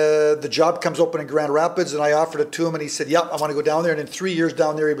then the job comes open in Grand Rapids, and I offered it to him, and he said, "Yep, I want to go down there." And in 3 years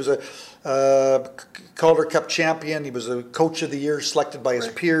down there, he was a Calder Cup champion. He was a coach of the year, selected by his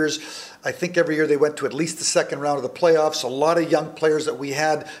peers. I think every year they went to at least the second round of the playoffs. A lot of young players that we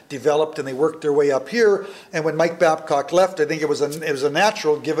had developed, and they worked their way up here. And when Mike Babcock left, I think it was a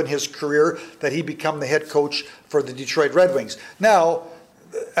natural, given his career, that he become the head coach for the Detroit Red Wings. Now,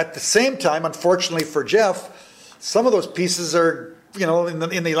 at the same time, unfortunately for Jeff, some of those pieces are,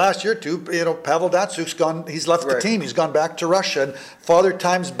 in the last year or two, Pavel Datsyuk's gone, he's left the team, he's gone back to Russia, and Father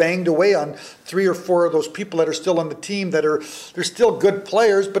Time's banged away on 3 or 4 of those people that are still on the team they're still good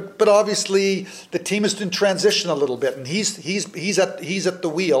players, but obviously the team is in transition a little bit, and he's at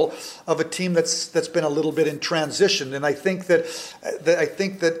the wheel of a team that's been a little bit in transition. And I think that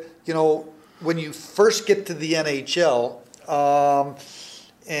when you first get to the NHL,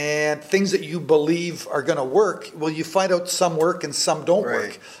 and things that you believe are going to work, well, you find out some work and some don't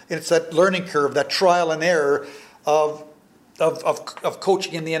work. And it's that learning curve, that trial and error of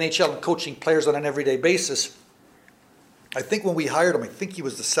coaching in the NHL and coaching players on an everyday basis. I think when we hired him, I think he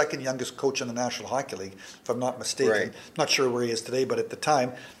was the second youngest coach in the National Hockey League, if I'm not mistaken. Not sure where he is today, but at the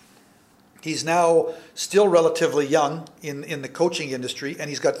time. He's now still relatively young in the coaching industry, and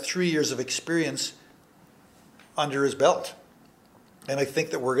he's got 3 years of experience under his belt. And I think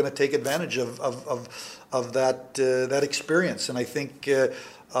that we're going to take advantage of that experience. And I think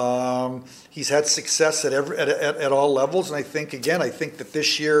he's had success at all levels. And I think that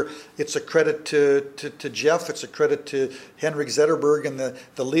this year it's a credit to Jeff. It's a credit to Henrik Zetterberg and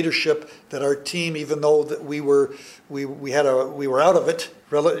the leadership that our team, even though that we were out of it.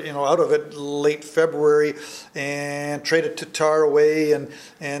 Out of it late February, and traded Tatar away, and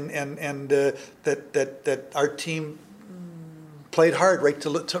that our team played hard right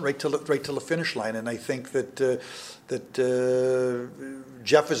till the finish line. And I think that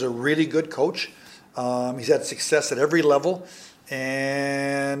Jeff is a really good coach. He's had success at every level,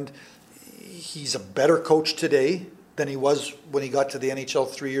 and he's a better coach today than he was when he got to the NHL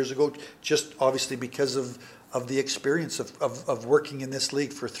 3 years ago, just obviously because of the experience of working in this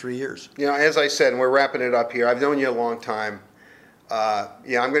league for 3 years. As I said, and we're wrapping it up here, I've known you a long time. I'm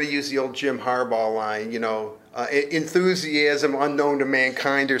going to use the old Jim Harbaugh line, enthusiasm unknown to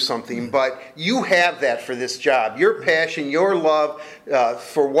mankind or something, but you have that for this job. Your passion, your love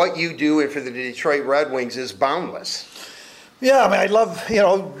for what you do and for the Detroit Red Wings is boundless. Yeah, I mean, I love,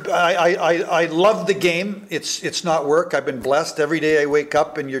 I love the game. It's not work. I've been blessed. Every day I wake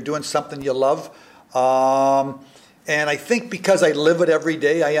up and you're doing something you love. And I think because I live it every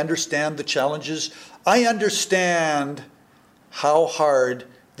day, I understand the challenges. I understand how hard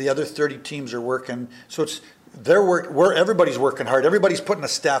the other 30 teams are working. So it's their work, where everybody's working hard. Everybody's putting a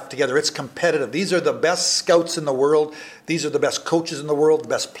staff together. It's competitive. These are the best scouts in the world. These are the best coaches in the world, the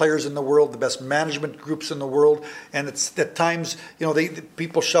best players in the world, the best management groups in the world. And it's at times,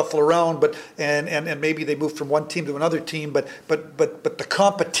 people shuffle around, but and maybe they move from one team to another team. But the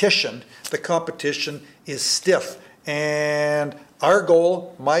competition is stiff. And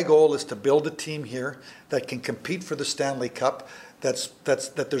my goal is to build a team here that can compete for the Stanley Cup.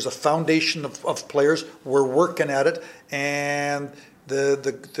 That there's a foundation of players. We're working at it, and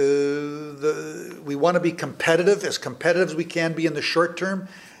we want to be competitive as we can be in the short term,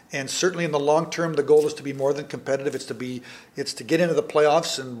 and certainly in the long term. The goal is to be more than competitive. It's to get into the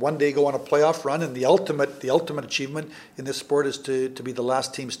playoffs and one day go on a playoff run. And the ultimate achievement in this sport is to be the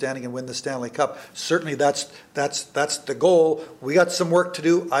last team standing and win the Stanley Cup. Certainly, that's the goal. We got some work to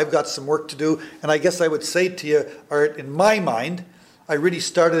do. I've got some work to do, and I guess I would say to you, Art, in my mind, I really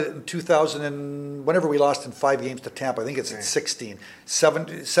started in 2000 and whenever we lost in 5 games to Tampa. I think it's in 16,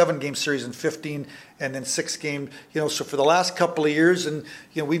 7-game series in 15, and then 6 game. So for the last couple of years, and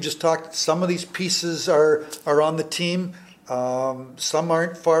we've just talked. Some of these pieces are on the team. Some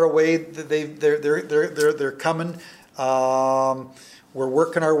aren't far away. They're coming. We're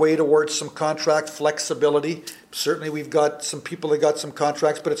working our way towards some contract flexibility. Certainly, we've got some people that got some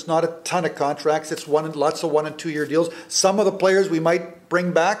contracts, but it's not a ton of contracts. It's lots of 1- and 2-year deals. Some of the players we might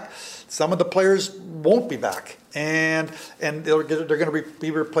bring back. Some of the players won't be back, and they're going to be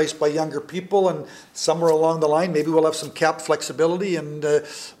replaced by younger people. And somewhere along the line, maybe we'll have some cap flexibility. And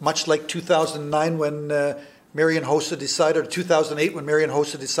much like 2009, Marian Hossa decided, or 2008 when Marian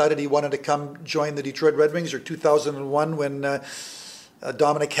Hossa decided he wanted to come join the Detroit Red Wings, or 2001 when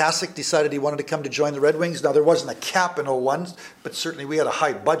Dominic Hasek decided he wanted to come to join the Red Wings. Now, there wasn't a cap in '01, but certainly we had a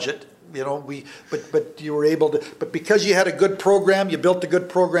high budget. But you were able to, but because you had a good program, you built a good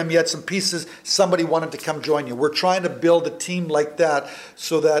program, you had some pieces, somebody wanted to come join you. We're trying to build a team like that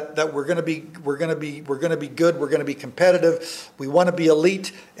so that we're going to be good, we're going to be competitive, we want to be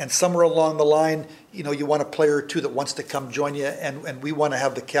elite, and somewhere along the line, you want a player or two that wants to come join you, and we want to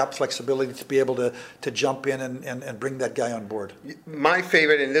have the cap flexibility to be able to jump in and bring that guy on board. My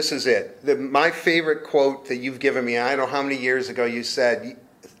favorite, and this is it, my favorite quote that you've given me, I don't know how many years ago you said,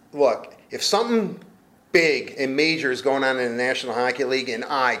 look, if something big and major is going on in the National Hockey League and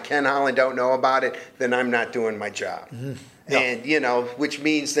I, Ken Holland, don't know about it, then I'm not doing my job. Mm-hmm. Yeah. And, which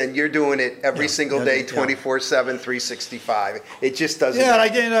means then you're doing it every single day, 24/7, 365. It just doesn't. Yeah,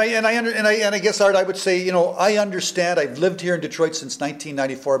 and I guess, Art, I would say, I understand. I've lived here in Detroit since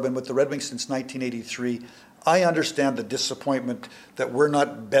 1994. I've been with the Red Wings since 1983. I understand the disappointment that we're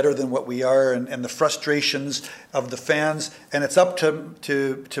not better than what we are, and the frustrations of the fans. And it's up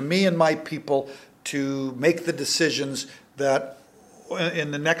to me and my people to make the decisions that in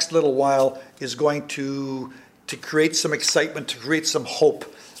the next little while is going to create some excitement, to create some hope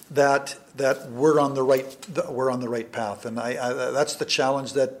that we're on the right path. And that's the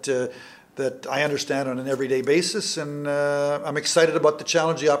challenge that I understand on an everyday basis, and I'm excited about the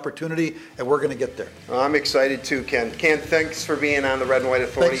challenge, the opportunity, and we're going to get there. Well, I'm excited too, Ken. Ken, thanks for being on the Red and White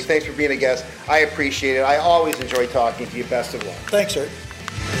Authority. Thanks for being a guest. I appreciate it. I always enjoy talking to you. Best of luck. Thanks, sir.